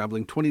 speaking of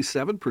traveling,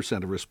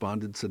 27% of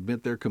respondents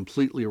admit they're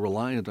completely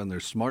reliant on their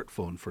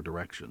smartphone for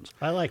directions.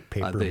 I like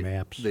paper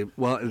maps.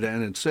 Well,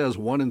 and it says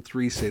 1 in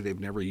 3 say they've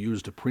never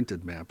used a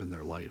printed map in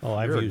their life. Oh,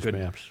 I've You're a used good-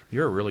 maps.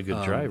 You're a really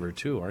good driver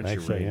too, aren't you,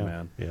 Actually, Rain yeah.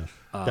 Man? Yes.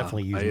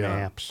 Definitely use I,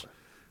 maps.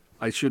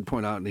 I should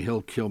point out, and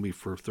he'll kill me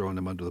for throwing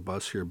him under the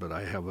bus here, but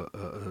I have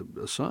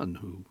a son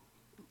who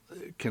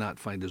cannot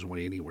find his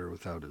way anywhere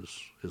without his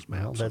maps.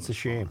 Well, on that's a his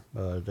phone.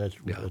 shame.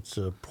 That's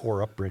a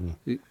poor upbringing.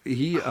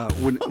 He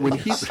when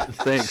he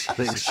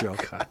thanks Joe.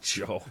 God,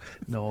 Joe.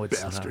 No,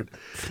 it's Bastard.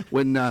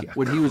 not.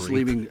 When he was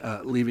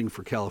leaving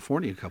for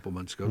California a couple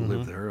months ago to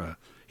live there,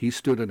 he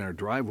stood in our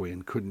driveway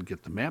and couldn't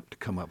get the map to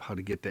come up how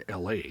to get to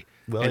L.A.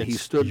 Well, and he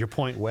stood. Did you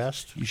point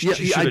west? You Yeah,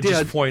 should yeah, I have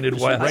just did. pointed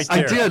west. right I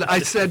there. did. I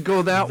said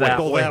go that way. That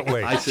Go way. that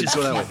way. I said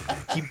go that way.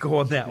 Keep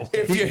going that way.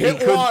 If you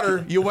hit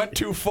water, you went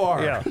too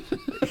far. Yeah.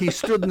 He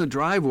stood in the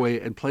driveway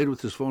and played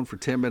with his phone for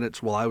 10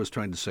 minutes while I was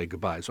trying to say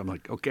goodbye. So I'm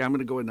like, okay, I'm going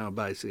to go in now.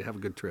 Bye. See you. Have a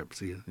good trip.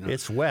 See you. You know.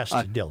 It's west,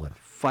 Dylan.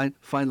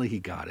 Finally, he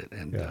got it,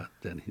 and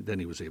then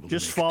he was able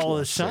Just to make it to follow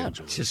the Los sun.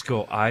 Angeles. Just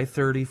go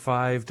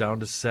I-35 down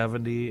to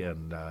 70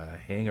 and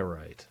hang a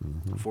right.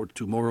 For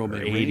tomorrow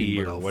may 80 rain,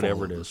 but or I'll whatever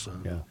follow it the is.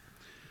 sun.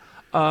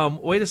 Yeah.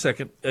 Wait a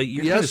second. You're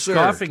Yes, kind of sir.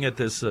 scoffing at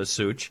this,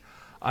 Such.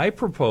 I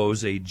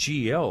propose a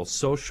GL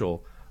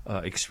social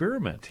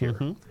experiment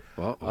here.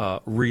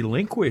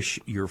 Relinquish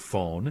your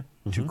phone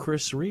to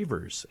Chris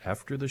Reavers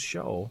after the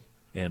show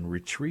and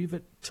retrieve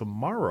it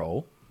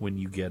tomorrow when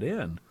you get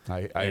in.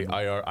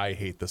 I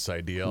hate this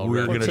idea. We're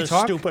already. gonna It's a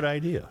talk- stupid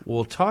idea.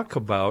 We'll talk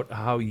about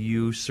how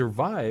you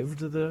survived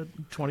the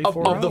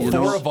 24 Of the hours.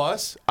 four of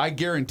us, I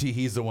guarantee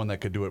he's the one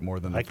that could do it more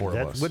than the four of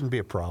That us. wouldn't be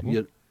a problem.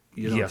 You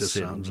know what Yes, this it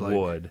sounds like?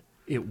 would.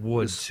 It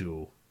would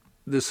too.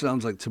 This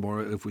sounds like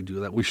tomorrow, if we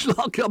do that, we should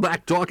all come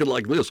back talking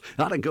like this.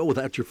 How'd it go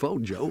without your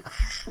phone, Joe?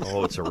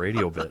 Oh, it's a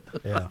radio bit.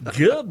 Yeah.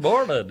 Good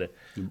morning.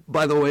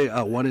 By the way,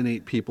 1 in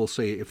 8 people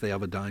say if they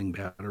have a dying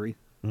battery,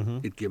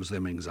 it gives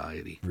them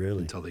anxiety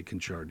Really? until they can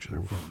charge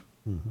their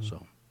phone.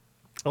 So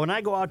When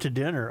I go out to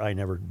dinner, I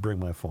never bring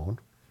my phone.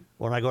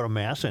 When I go to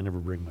mass, I never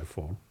bring my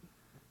phone.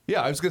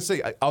 Yeah, I was going to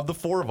say, of the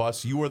four of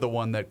us, you were the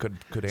one that could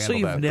handle So that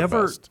you've the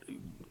never best.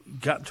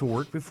 got to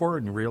work before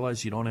and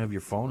realized you don't have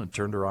your phone and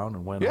turned around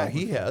and went Yeah, home?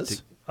 he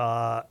has.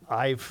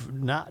 I've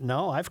not.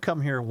 No, I've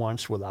come here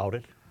once without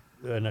it,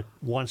 and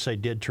once I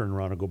did turn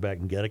around and go back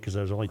and get it because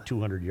I was only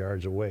 200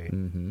 yards away.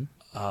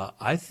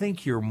 I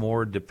think you're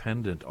more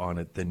dependent on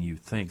it than you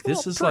think.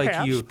 This Well, is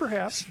like you.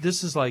 perhaps.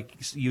 This is like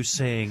you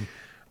saying,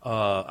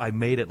 "I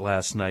made it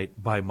last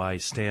night by my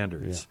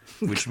standards,"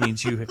 which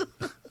means you.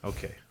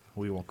 Okay.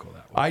 We won't go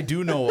that way. I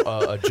do know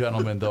a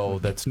gentleman, though,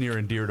 that's near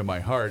and dear to my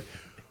heart,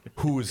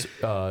 whose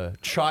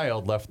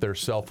child left their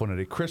cell phone at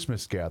a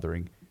Christmas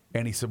gathering,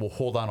 and he said, well,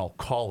 hold on, I'll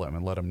call him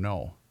and let him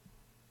know.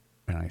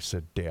 And I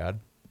said, Dad,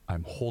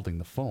 I'm holding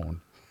the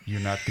phone. You're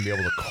not going to be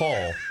able to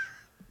call,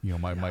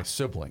 my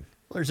sibling.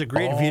 There's a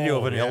great video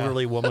of an yeah.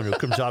 elderly woman who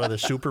comes out of the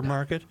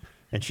supermarket,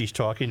 and she's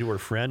talking to her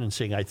friend and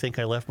saying, I think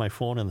I left my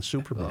phone in the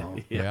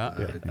supermarket.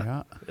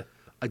 Yeah.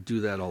 I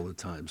do that all the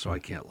time, so I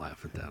can't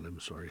laugh at that. I'm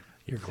sorry.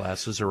 Your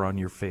glasses are on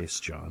your face,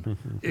 John.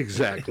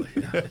 Exactly.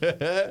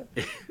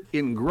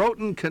 In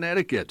Groton,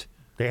 Connecticut.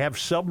 They have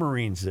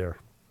submarines there.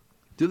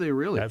 Do they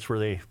really? That's where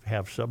they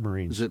have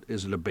submarines.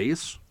 Is it a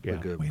base? Yeah.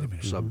 Like a Wait a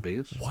minute. sub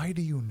base? Why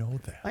do you know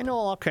that? I know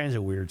all kinds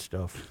of weird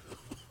stuff.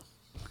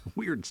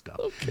 Weird stuff.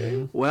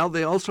 Okay. Well,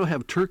 they also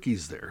have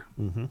turkeys there,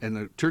 and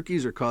the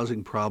turkeys are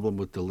causing problem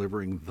with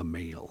delivering the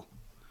mail.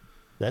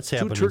 That's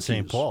happened in turkeys.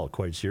 St. Paul,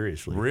 quite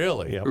seriously.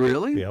 Really? Yep.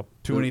 Really? Yep.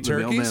 Too many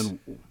turkeys?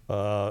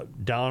 mailman-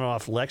 Down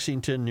off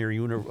Lexington near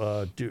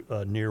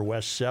near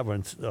West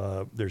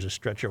 7th, there's a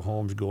stretch of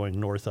homes going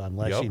north on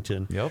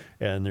Lexington. Yep.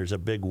 And there's a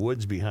big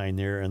woods behind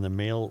there, and the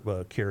mail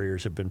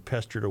carriers have been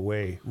pestered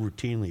away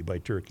routinely by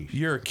turkeys.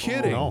 You're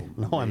kidding.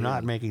 No, I'm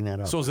not making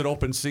that up. So is it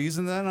open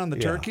season then on the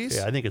Yeah, turkeys?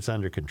 Yeah, I think it's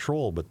under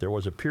control, but there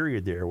was a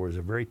period there where it was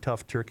a very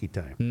tough turkey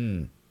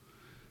time.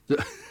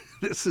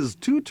 This is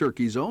 2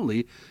 turkeys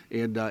only,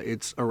 and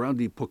it's around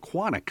the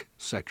Pequannock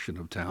section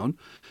of town.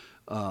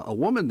 A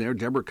woman there,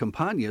 Deborah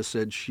Campagna,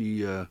 said she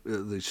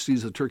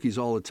sees the turkeys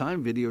all the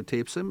time,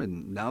 videotapes them,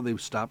 and now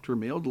they've stopped her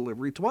mail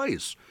delivery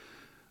twice.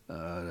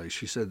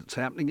 She said it's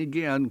happening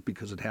again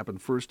because it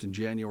happened first in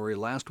January.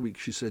 Last week,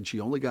 she said she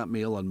only got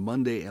mail on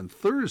Monday and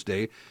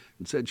Thursday,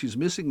 and said she's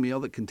missing mail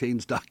that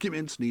contains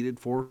documents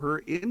needed for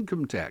her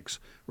income tax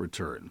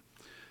return.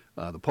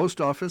 The post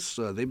office,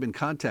 they've been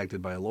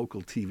contacted by a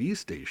local TV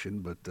station,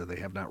 but they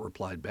have not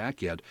replied back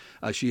yet.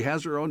 She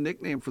has her own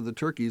nickname for the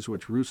turkeys,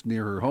 which roost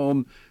near her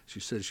home. She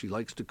says she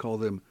likes to call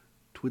them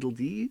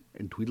Tweedledee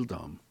and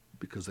Tweedledum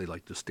because they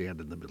like to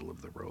stand in the middle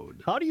of the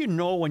road. How do you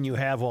know when you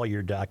have all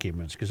your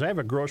documents? Because I have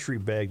a grocery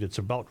bag that's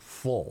about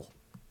full.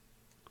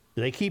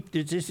 They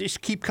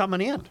just keep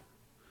coming in.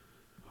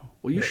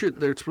 Well, you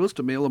should. They're supposed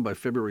to mail them by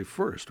February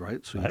 1st,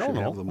 right? So you I don't should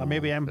know. have them all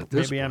Maybe at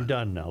this I'm point.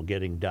 done now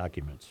getting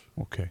documents.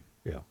 Okay.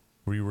 Yeah.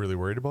 Were you really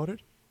worried about it?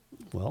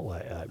 Well,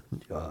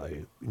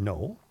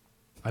 no.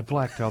 I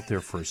blacked out there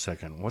for a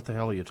second. What the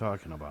hell are you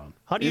talking about?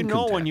 How do you Income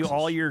know when taxes.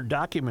 all your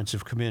documents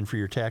have come in for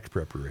your tax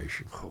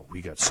preparation? Oh,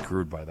 we got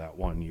screwed by that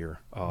one year,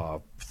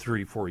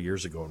 3-4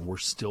 years ago, and we're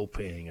still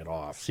paying it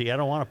off. See, I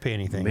don't want to pay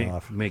anything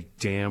off. Make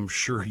damn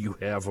sure you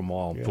have them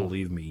all.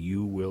 Believe me,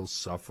 you will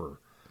suffer.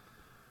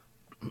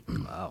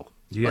 Wow.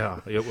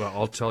 Yeah, well,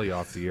 I'll tell you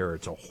off the air.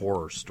 It's a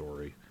horror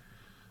story.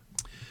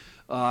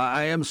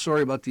 I am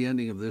sorry about the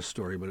ending of this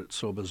story, but it's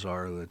so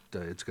bizarre that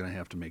it's going to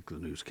have to make the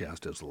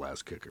newscast as the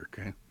last kicker.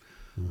 Okay,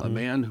 a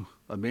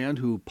man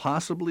who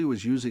possibly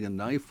was using a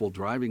knife while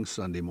driving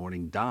Sunday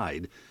morning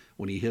died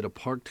when he hit a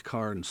parked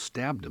car and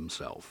stabbed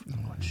himself.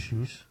 Oh,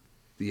 jeez.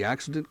 The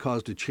accident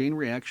caused a chain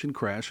reaction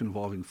crash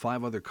involving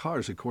 5 other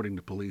cars, according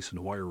to police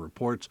and Wire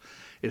reports.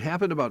 It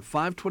happened about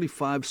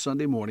 5:25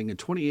 Sunday morning. A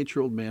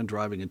 28-year-old man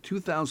driving a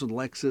 2000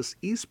 Lexus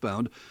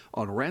eastbound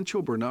on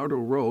Rancho Bernardo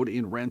Road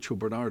in Rancho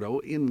Bernardo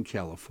in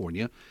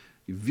California.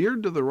 He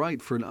veered to the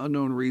right for an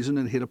unknown reason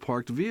and hit a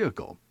parked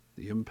vehicle.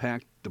 The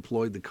impact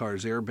deployed the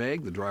car's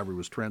airbag. The driver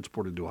was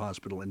transported to a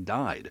hospital and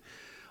died.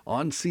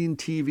 On-scene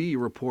TV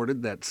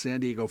reported that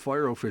San Diego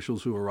fire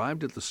officials who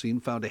arrived at the scene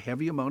found a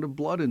heavy amount of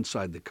blood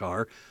inside the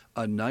car,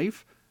 a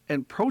knife,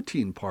 and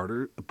protein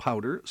powder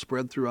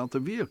spread throughout the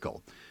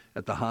vehicle.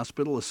 At the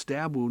hospital, a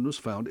stab wound was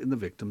found in the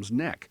victim's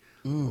neck.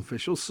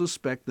 Officials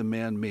suspect the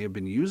man may have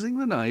been using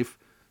the knife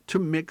to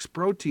mix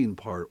protein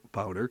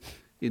powder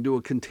into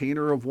a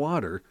container of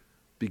water,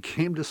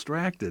 became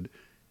distracted,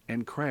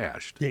 and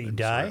crashed. Did he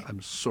die?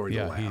 I'm sorry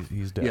Yeah, to laugh.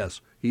 he's dead.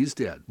 Yes, he's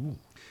dead.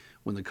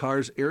 When the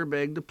car's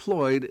airbag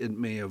deployed, it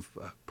may have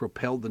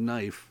propelled the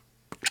knife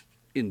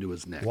into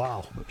his neck.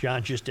 Wow.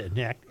 John just acted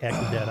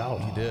that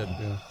out. He did.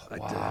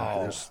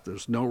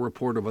 There's no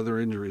report of other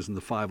injuries in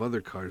the 5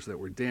 other cars that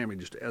were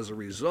damaged as a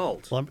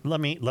result.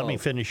 Let me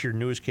finish your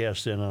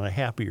newscast then on a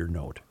happier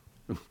note.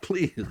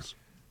 Please.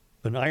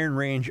 An Iron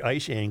Range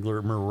ice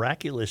angler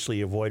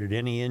miraculously avoided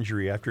any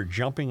injury after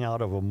jumping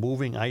out of a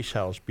moving ice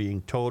house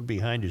being towed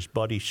behind his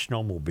buddy's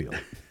snowmobile.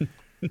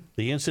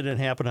 The incident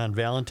happened on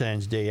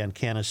Valentine's Day on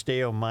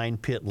Canasteo Mine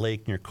Pit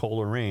Lake near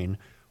Coleraine,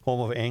 home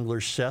of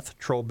anglers Seth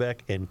Trobeck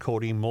and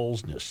Cody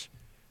Molesness.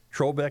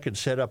 Trobeck had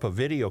set up a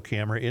video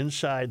camera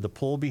inside the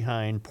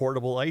pull-behind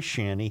portable ice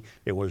shanty.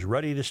 It was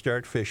ready to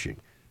start fishing.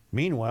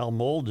 Meanwhile,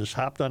 Moldes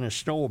hopped on his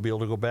snowmobile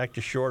to go back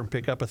to shore and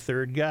pick up a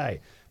third guy.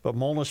 But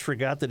Moldes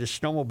forgot that his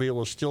snowmobile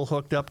was still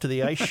hooked up to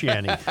the ice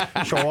shanty.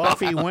 So off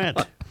he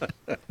went.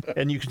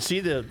 And you can see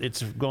that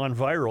it's gone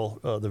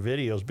viral. The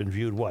video's been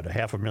viewed,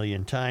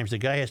 500,000 times. The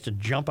guy has to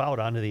jump out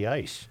onto the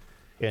ice.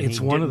 And It's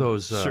he one of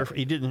didn't those,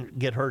 he didn't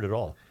get hurt at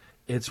all.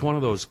 It's one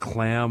of those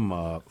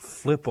clam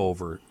flip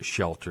over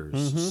shelters.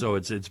 Mm-hmm. So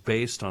it's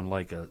based on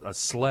like a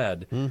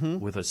sled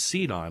with a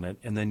seat on it,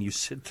 and then you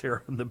sit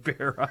there on the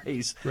bare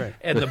ice, Right.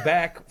 and the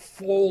back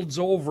folds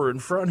over in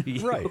front of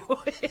you. Right.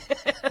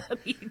 And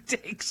he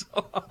takes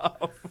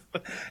off,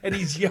 and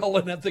he's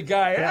yelling at the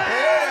guy.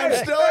 Hey,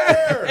 I'm still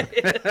here.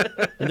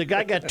 And the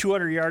guy got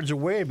 200 yards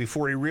away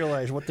before he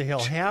realized what the hell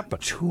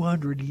happened.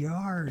 200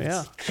 yards.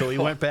 Yeah. So he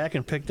went back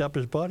and picked up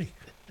his buddy,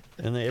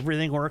 and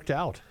everything worked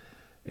out.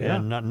 Yeah.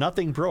 And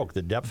nothing broke.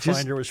 The depth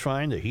finder was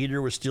fine. The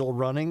heater was still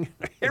running.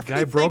 The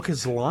guy broke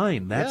his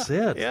line. That's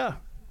it. Yeah.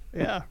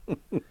 Yeah.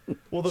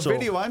 Well, the So-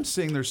 video I'm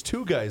seeing, there's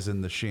two guys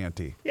in the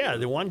shanty. Yeah.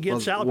 The one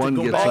gets Well, out one to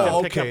go gets back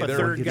out. and pick up a there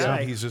third he gets guy.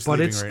 out. He's just But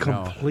leaving it's right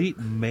now. complete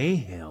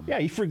mayhem. Yeah,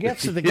 he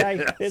forgets that the guy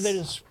and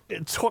then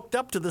it's hooked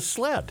up to the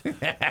sled.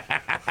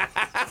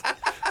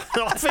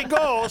 Off he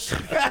goes.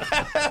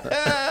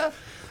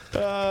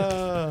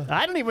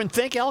 I don't even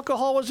think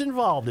alcohol was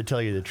involved, to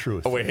tell you the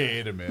truth.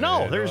 Wait a minute.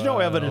 No, there's no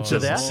evidence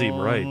of Doesn't that. seem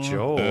right,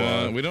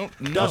 Joe. We don't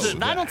know. Does it? I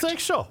that. don't think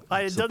so.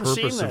 It the doesn't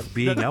seem purpose that. of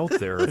being out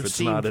there if it's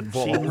not Seem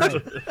involved.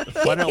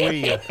 right. Why don't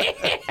we?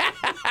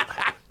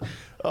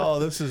 Oh,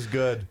 this is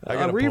good. I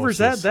gotta Reavers, post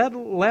this. that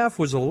laugh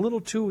was a little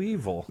too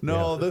evil.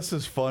 No, this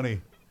is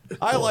funny.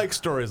 I like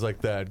stories like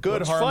that.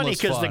 Good, It's harmless funny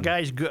because the fun.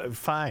 guy's good,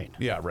 fine.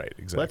 Yeah, right.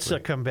 Exactly. Let's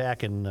come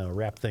back and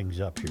wrap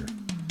things up here.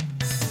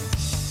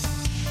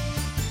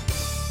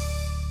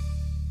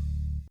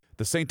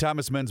 The St.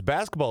 Thomas men's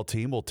basketball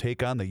team will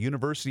take on the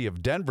University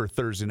of Denver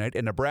Thursday night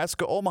and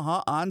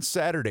Nebraska-Omaha on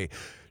Saturday.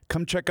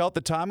 Come check out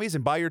the Tommies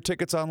and buy your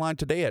tickets online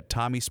today at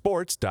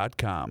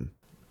TommySports.com.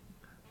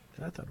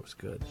 I thought it was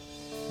good.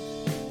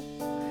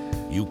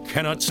 You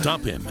cannot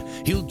stop him.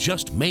 He'll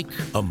just make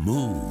a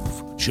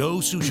move. Joe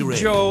Soucheray.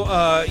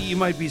 Joe, you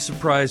might be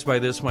surprised by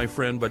this, my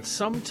friend, but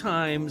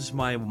sometimes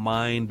my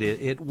mind,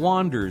 it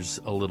wanders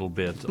a little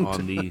bit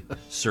on the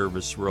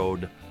service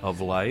road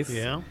of life.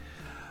 Yeah.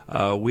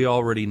 We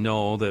already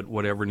know that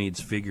whatever needs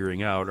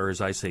figuring out, or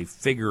as I say,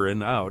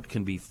 figuring out,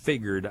 can be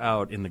figured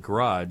out in the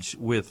garage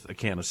with a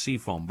can of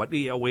Seafoam. But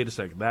yeah, wait a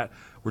second. That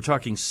we're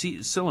talking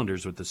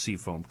cylinders with the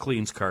Seafoam.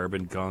 Cleans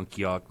carbon, gunk,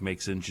 yuck,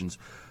 makes engines,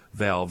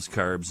 valves,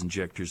 carbs,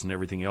 injectors, and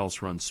everything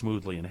else run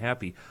smoothly and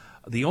happy.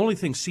 The only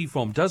thing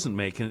Seafoam doesn't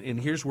make,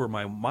 and here's where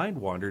my mind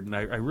wandered, and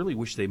I really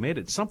wish they made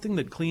it, something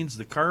that cleans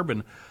the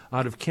carbon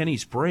out of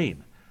Kenny's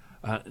brain.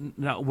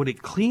 Now, would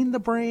it clean the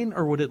brain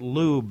or would it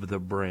lube the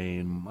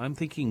brain? I'm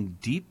thinking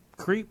deep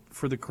creep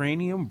for the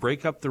cranium,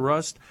 break up the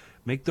rust,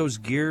 make those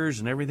gears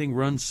and everything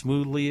run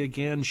smoothly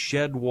again,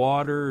 shed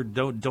water,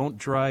 don't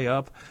dry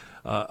up.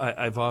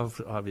 I've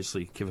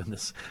obviously given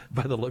this,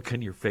 by the look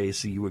on your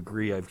face, you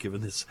agree I've given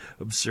this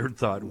absurd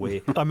thought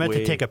way. I meant to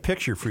way- take a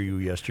picture for you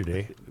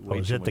yesterday. I Way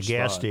was too at the much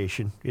gas thought.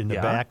 station in the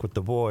Yeah? back with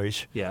the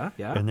boys. Yeah.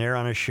 And there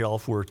on a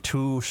shelf were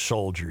two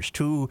soldiers,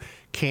 two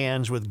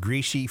cans with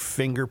greasy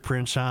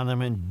fingerprints on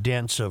them and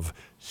dents of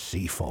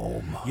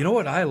Seafoam. You know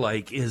what I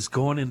like is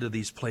going into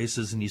these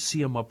places and you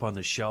see them up on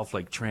the shelf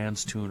like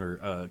Trans-Tune or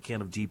a can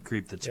of Deep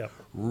Creep that's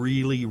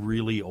really,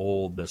 really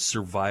old, the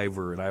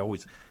Survivor. And I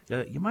always,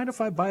 you mind if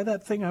I buy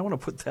that thing? I want to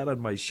put that on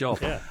my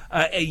shelf. And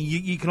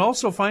you can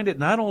also find it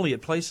not only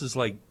at places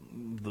like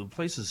the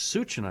places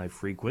Such and I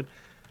frequent,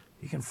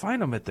 you can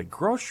find them at the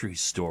grocery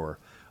store.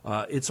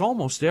 It's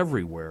almost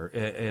everywhere.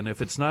 And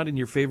if it's not in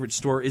your favorite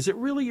store, is it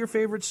really your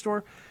favorite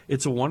store?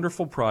 It's a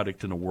wonderful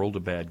product in a world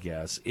of bad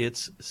gas.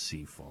 It's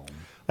Seafoam.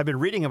 I've been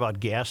reading about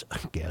gas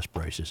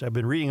prices. I've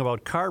been reading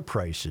about car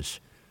prices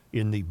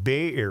in the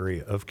Bay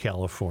Area of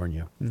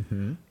California.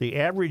 Mm-hmm. The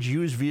average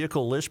used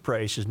vehicle list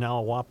price is now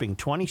a whopping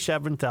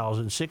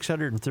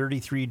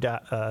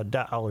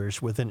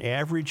 $27,633 with an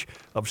average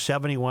of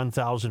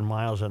 71,000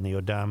 miles on the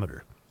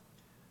odometer.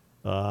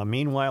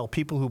 Meanwhile,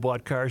 people who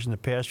bought cars in the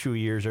past few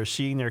years are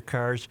seeing their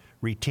cars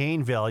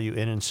retain value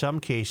and in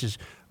some cases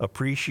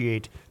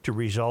appreciate to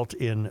result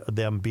in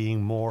them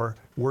being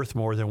worth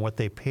more than what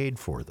they paid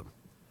for them.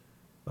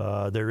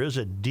 There is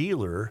a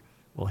dealer,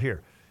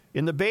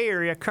 in the Bay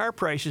Area, car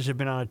prices have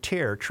been on a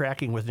tear,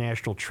 tracking with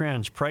national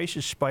trends.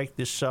 Prices spiked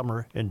this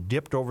summer and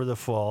dipped over the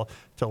fall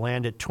to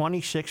land at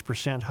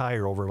 26%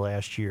 higher over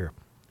last year.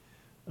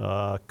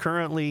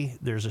 Currently,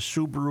 there's a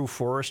Subaru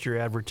Forester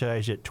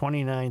advertised at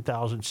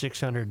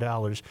 $29,600,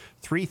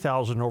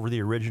 $3,000 over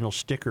the original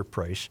sticker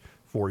price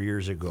 4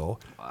 years ago.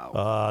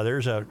 Wow.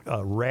 There's a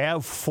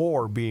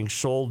RAV4 being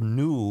sold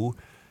new,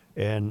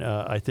 and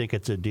I think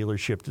it's a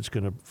dealership that's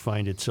going to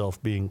find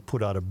itself being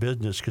put out of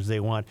business because they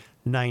want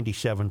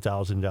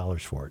 $97,000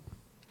 for it.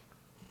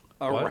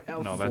 What?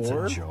 No, that's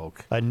a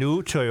joke. A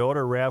new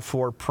Toyota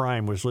RAV4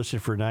 Prime was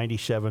listed for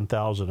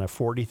 $97,000, a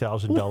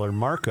 $40,000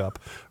 markup,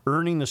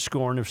 earning the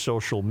scorn of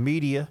social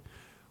media.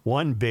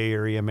 One Bay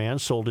Area man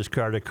sold his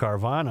car to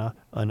Carvana,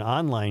 an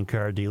online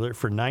car dealer,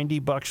 for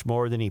 $90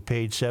 more than he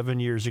paid 7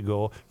 years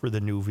ago for the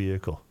new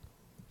vehicle.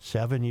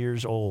 7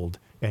 years old,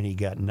 and he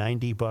got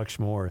 $90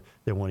 more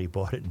than when he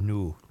bought it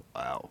new.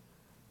 Wow.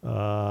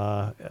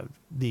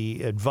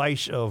 The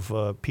advice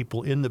of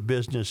people in the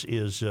business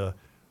is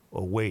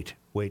oh, wait,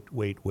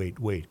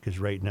 because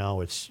right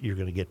now you're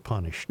going to get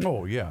punished.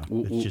 Oh yeah.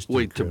 It's just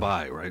Wait to incredible.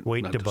 buy, right?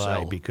 Wait Not to buy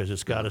sell. because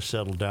it's got to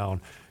settle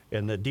down.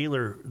 And the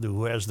dealer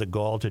who has the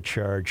gall to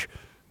charge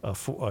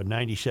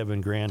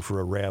 $97,000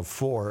 for a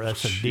RAV4,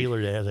 that's a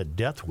dealer that has a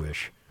death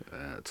wish.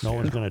 No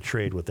one's going to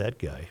trade with that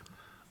guy.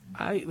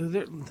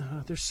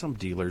 There's some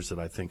dealers that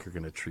I think are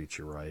going to treat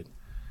you right.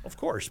 Of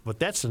course, but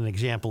that's an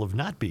example of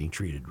not being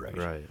treated right.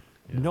 Right.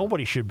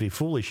 Nobody should be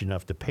foolish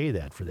enough to pay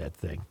that for that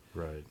thing.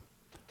 Right.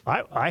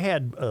 I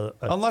had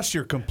Unless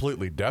you're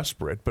completely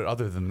desperate, but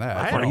other than that,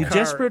 I had Are a you car-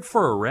 desperate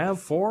for a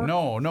RAV4?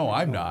 no,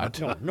 I'm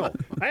not. No.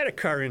 I had a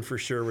car in for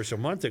service a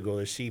month ago,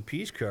 the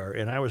CP's car,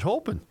 and I was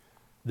hoping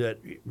that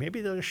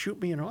maybe they'll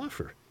shoot me an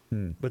offer.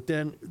 But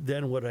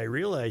then what I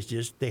realized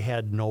is they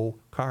had no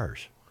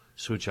cars.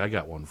 Switch, I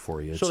got one for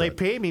you. So they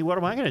pay me. What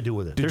am I going to do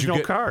with it? There's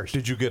no cars.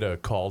 Did you get a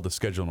call to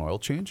schedule an oil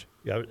change?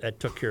 Yeah, I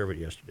took care of it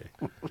yesterday.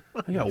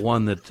 I got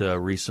one that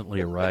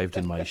recently arrived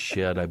in my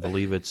shed. I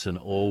believe it's an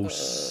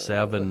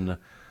 07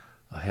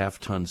 a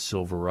half-ton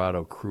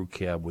Silverado crew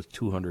cab with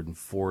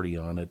 240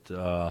 on it.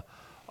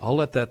 I'll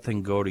let that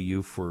thing go to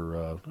you for,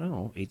 I don't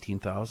know,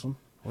 $18,000?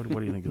 What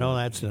do you think? No, of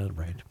that? that's not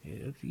right.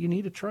 You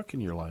need a truck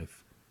in your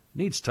life.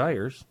 Needs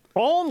tires.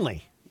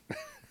 Only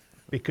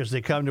because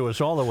they come to us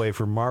all the way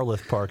from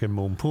Marloth Park in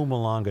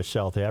Mpumalanga,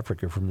 South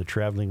Africa, from the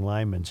Traveling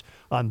Linemans.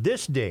 On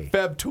this day,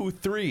 Feb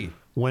 2-3.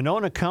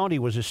 Winona County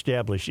was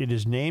established. It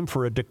is named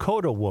for a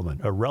Dakota woman,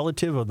 a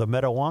relative of the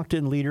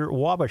Metawankton leader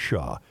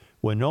Wabasha.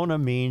 Winona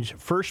means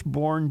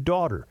firstborn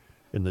daughter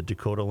in the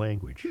Dakota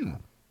language.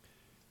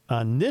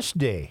 On this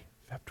day,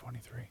 Feb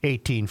 23.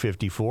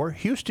 1854,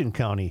 Houston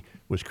County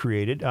was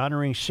created,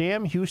 honoring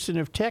Sam Houston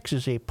of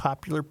Texas, a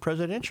popular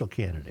presidential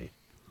candidate.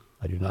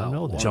 I do not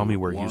know that. Tell me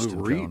where Long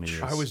Houston reach. County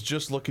is. I was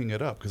just looking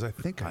it up because I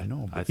think I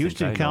know. I But think I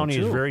Houston know, County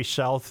is too. very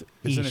southeast.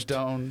 isn't it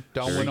down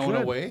Very Winona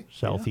good. way?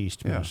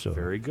 Southeast Minnesota.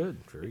 Very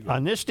good. Very good.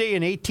 On this day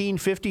in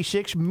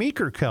 1856,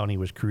 Meeker County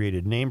was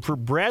created, named for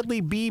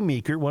Bradley B.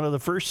 Meeker, one of the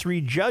first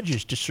 3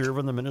 judges to serve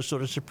on the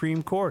Minnesota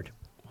Supreme Court.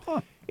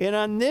 And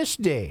on this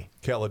day,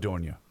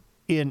 Caledonia.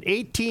 in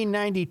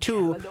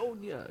 1892,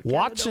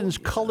 Watson's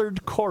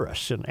Colored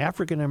Chorus, an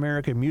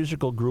African-American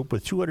musical group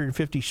with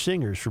 250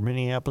 singers from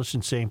Minneapolis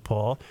and St.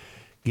 Paul,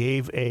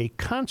 gave a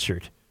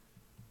concert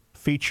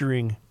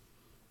featuring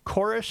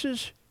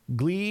choruses,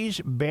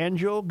 glees,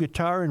 banjo,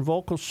 guitar, and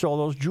vocal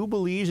solos,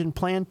 jubilees, and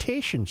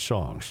plantation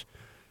songs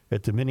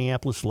at the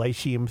Minneapolis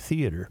Lyceum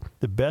Theater.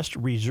 The best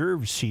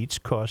reserved seats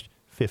cost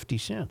 50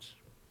 cents.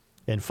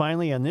 And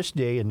finally, on this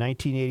day in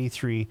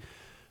 1983,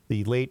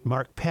 the late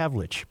Mark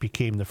Pavlich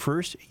became the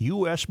first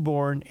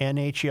U.S.-born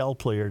NHL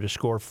player to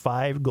score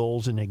 5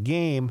 goals in a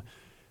game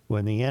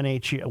when the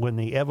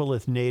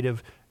Eveleth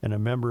native and a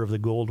member of the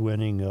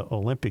gold-winning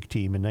Olympic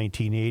team in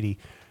 1980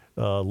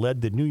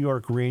 led the New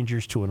York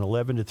Rangers to an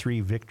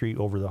 11-3 victory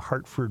over the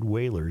Hartford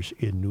Whalers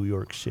in New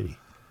York City.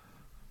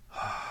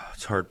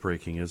 It's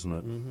heartbreaking, isn't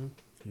it? Mm-hmm.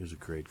 He was a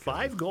great guy.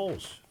 5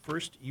 goals.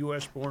 First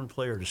U.S.-born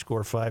player to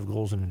score 5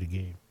 goals in a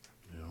game.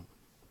 Yeah.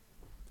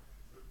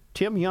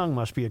 Tim Young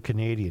must be a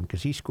Canadian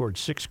because he scored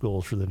 6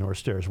 goals for the North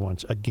Stars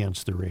once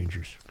against the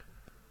Rangers.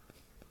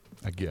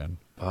 Again.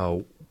 Why do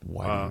you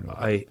know that?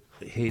 I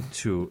hate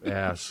to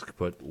ask,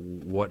 but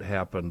what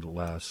happened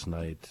last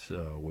night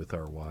with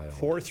our Wild?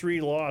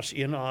 4-3 loss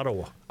in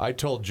Ottawa. I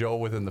told Joe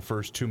within the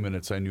first 2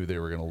 minutes I knew they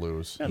were going to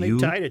lose. And they You-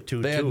 tied it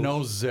 2-2. They had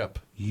no zip.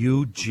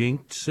 You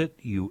jinxed it,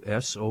 you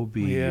SOB.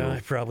 Yeah, you. I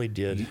probably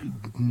did.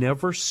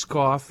 Never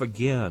scoff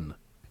again.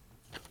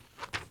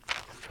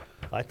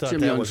 I thought Tim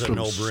that Young's was a from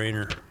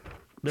no-brainer.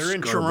 They're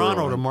in Scarborough,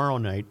 Toronto right? tomorrow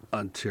night.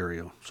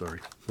 Ontario, sorry.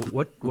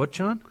 What,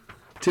 John?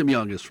 Tim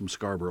Young is from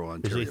Scarborough, Is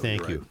Ontario. he?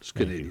 Thank you're you. right. It's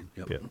Thank Canadian.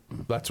 you. Yep.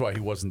 That's why he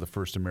wasn't the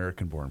first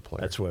American-born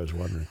player. That's what I was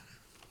wondering.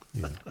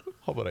 Yeah.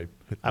 How about I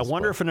hit I this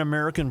wonder button? if an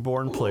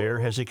American-born player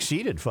has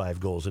exceeded 5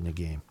 goals in a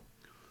game.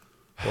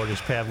 Or does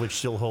Pavlich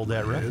still hold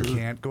that We record?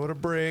 can't go to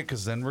break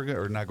because then we're going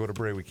to, or not go to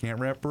break. We can't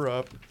wrap her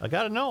up. I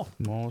got to know.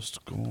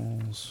 Most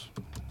goals.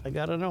 I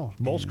got to know.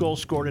 Most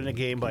goals scored in a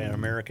game by an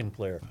American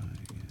player.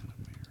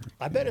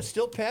 I bet it's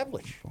still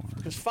Pavlich.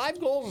 Because 5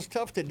 goals is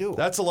tough to do.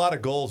 That's a lot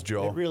of goals,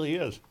 Joe. It really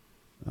is.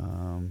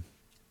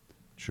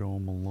 Joe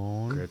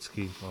Malone.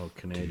 Gretzky,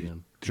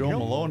 Canadian. Joe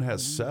Malone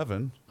has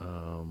 7,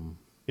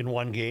 In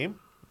one game.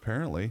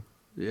 apparently.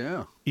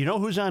 Yeah. You know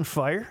who's on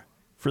fire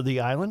for the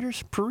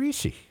Islanders?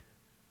 Parisi.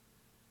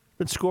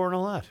 Been scoring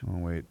a lot. Oh,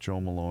 wait. Joe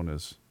Malone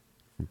is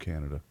from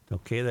Canada.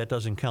 Okay, that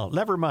doesn't count.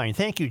 Never mind.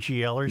 Thank you,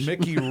 GLers.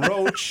 Mickey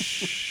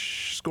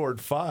Roach scored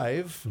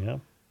 5.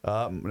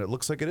 Yeah, It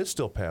looks like it is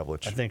still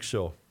Pavlich. I think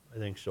so.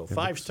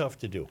 5's tough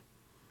to do.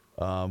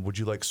 Would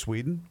you like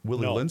Sweden?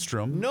 Willie No.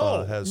 Lindstrom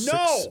No. has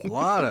No. 6. A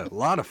lot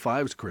of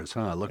 5s, Chris,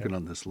 huh? Looking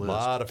on this list. A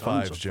lot of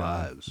Tons 5s,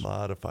 John. fives. A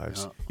lot of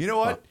 5s. Yeah. You know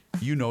what?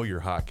 You know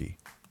your hockey.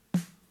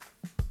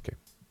 Okay.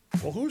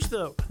 Well, who's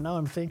the... Now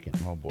I'm thinking.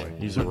 Oh, boy.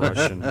 He's a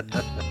Russian.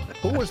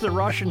 Who was the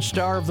Russian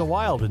star of the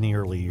Wild in the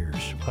early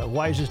years?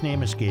 Why is his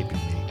name escaping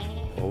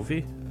me?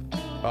 Ovi?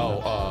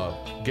 Oh,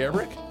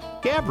 Gabrick?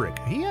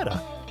 Gabrick. He had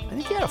I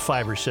think he had a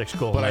 5 or 6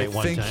 goal But I night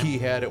one think time. he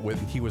had it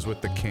he was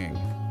with the King,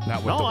 not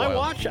with No, the I Wild.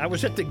 watched. I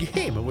was at the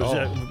game. It was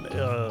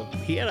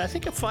he had, I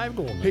think, a 5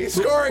 goal night. He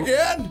scored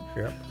again?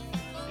 Yep.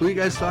 Who are you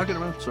guys talking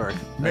about? Sorry.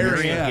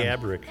 Marianne.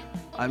 Gabrick.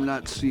 I'm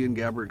not seeing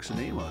Gabrick's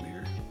name on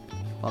here,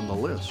 on the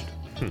list.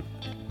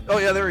 Oh,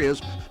 yeah, there he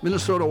is.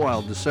 Minnesota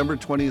Wild, December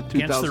 20th,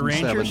 2007. Against the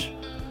Rangers?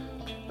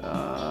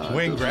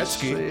 Wayne Doesn't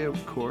Gretzky. say,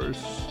 of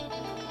course.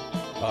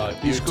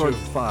 He You scored too.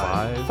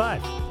 5.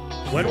 5.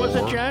 When was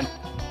it, John?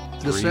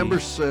 December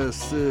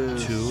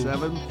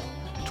 7th,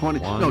 20.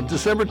 No,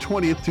 December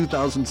 20th,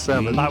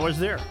 2007. I was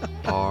there.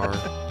 Are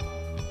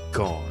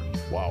gone.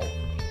 Wow.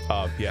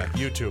 Yeah,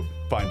 YouTube.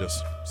 Find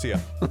us. See ya.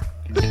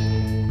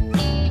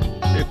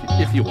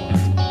 If you want.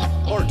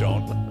 Or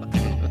don't.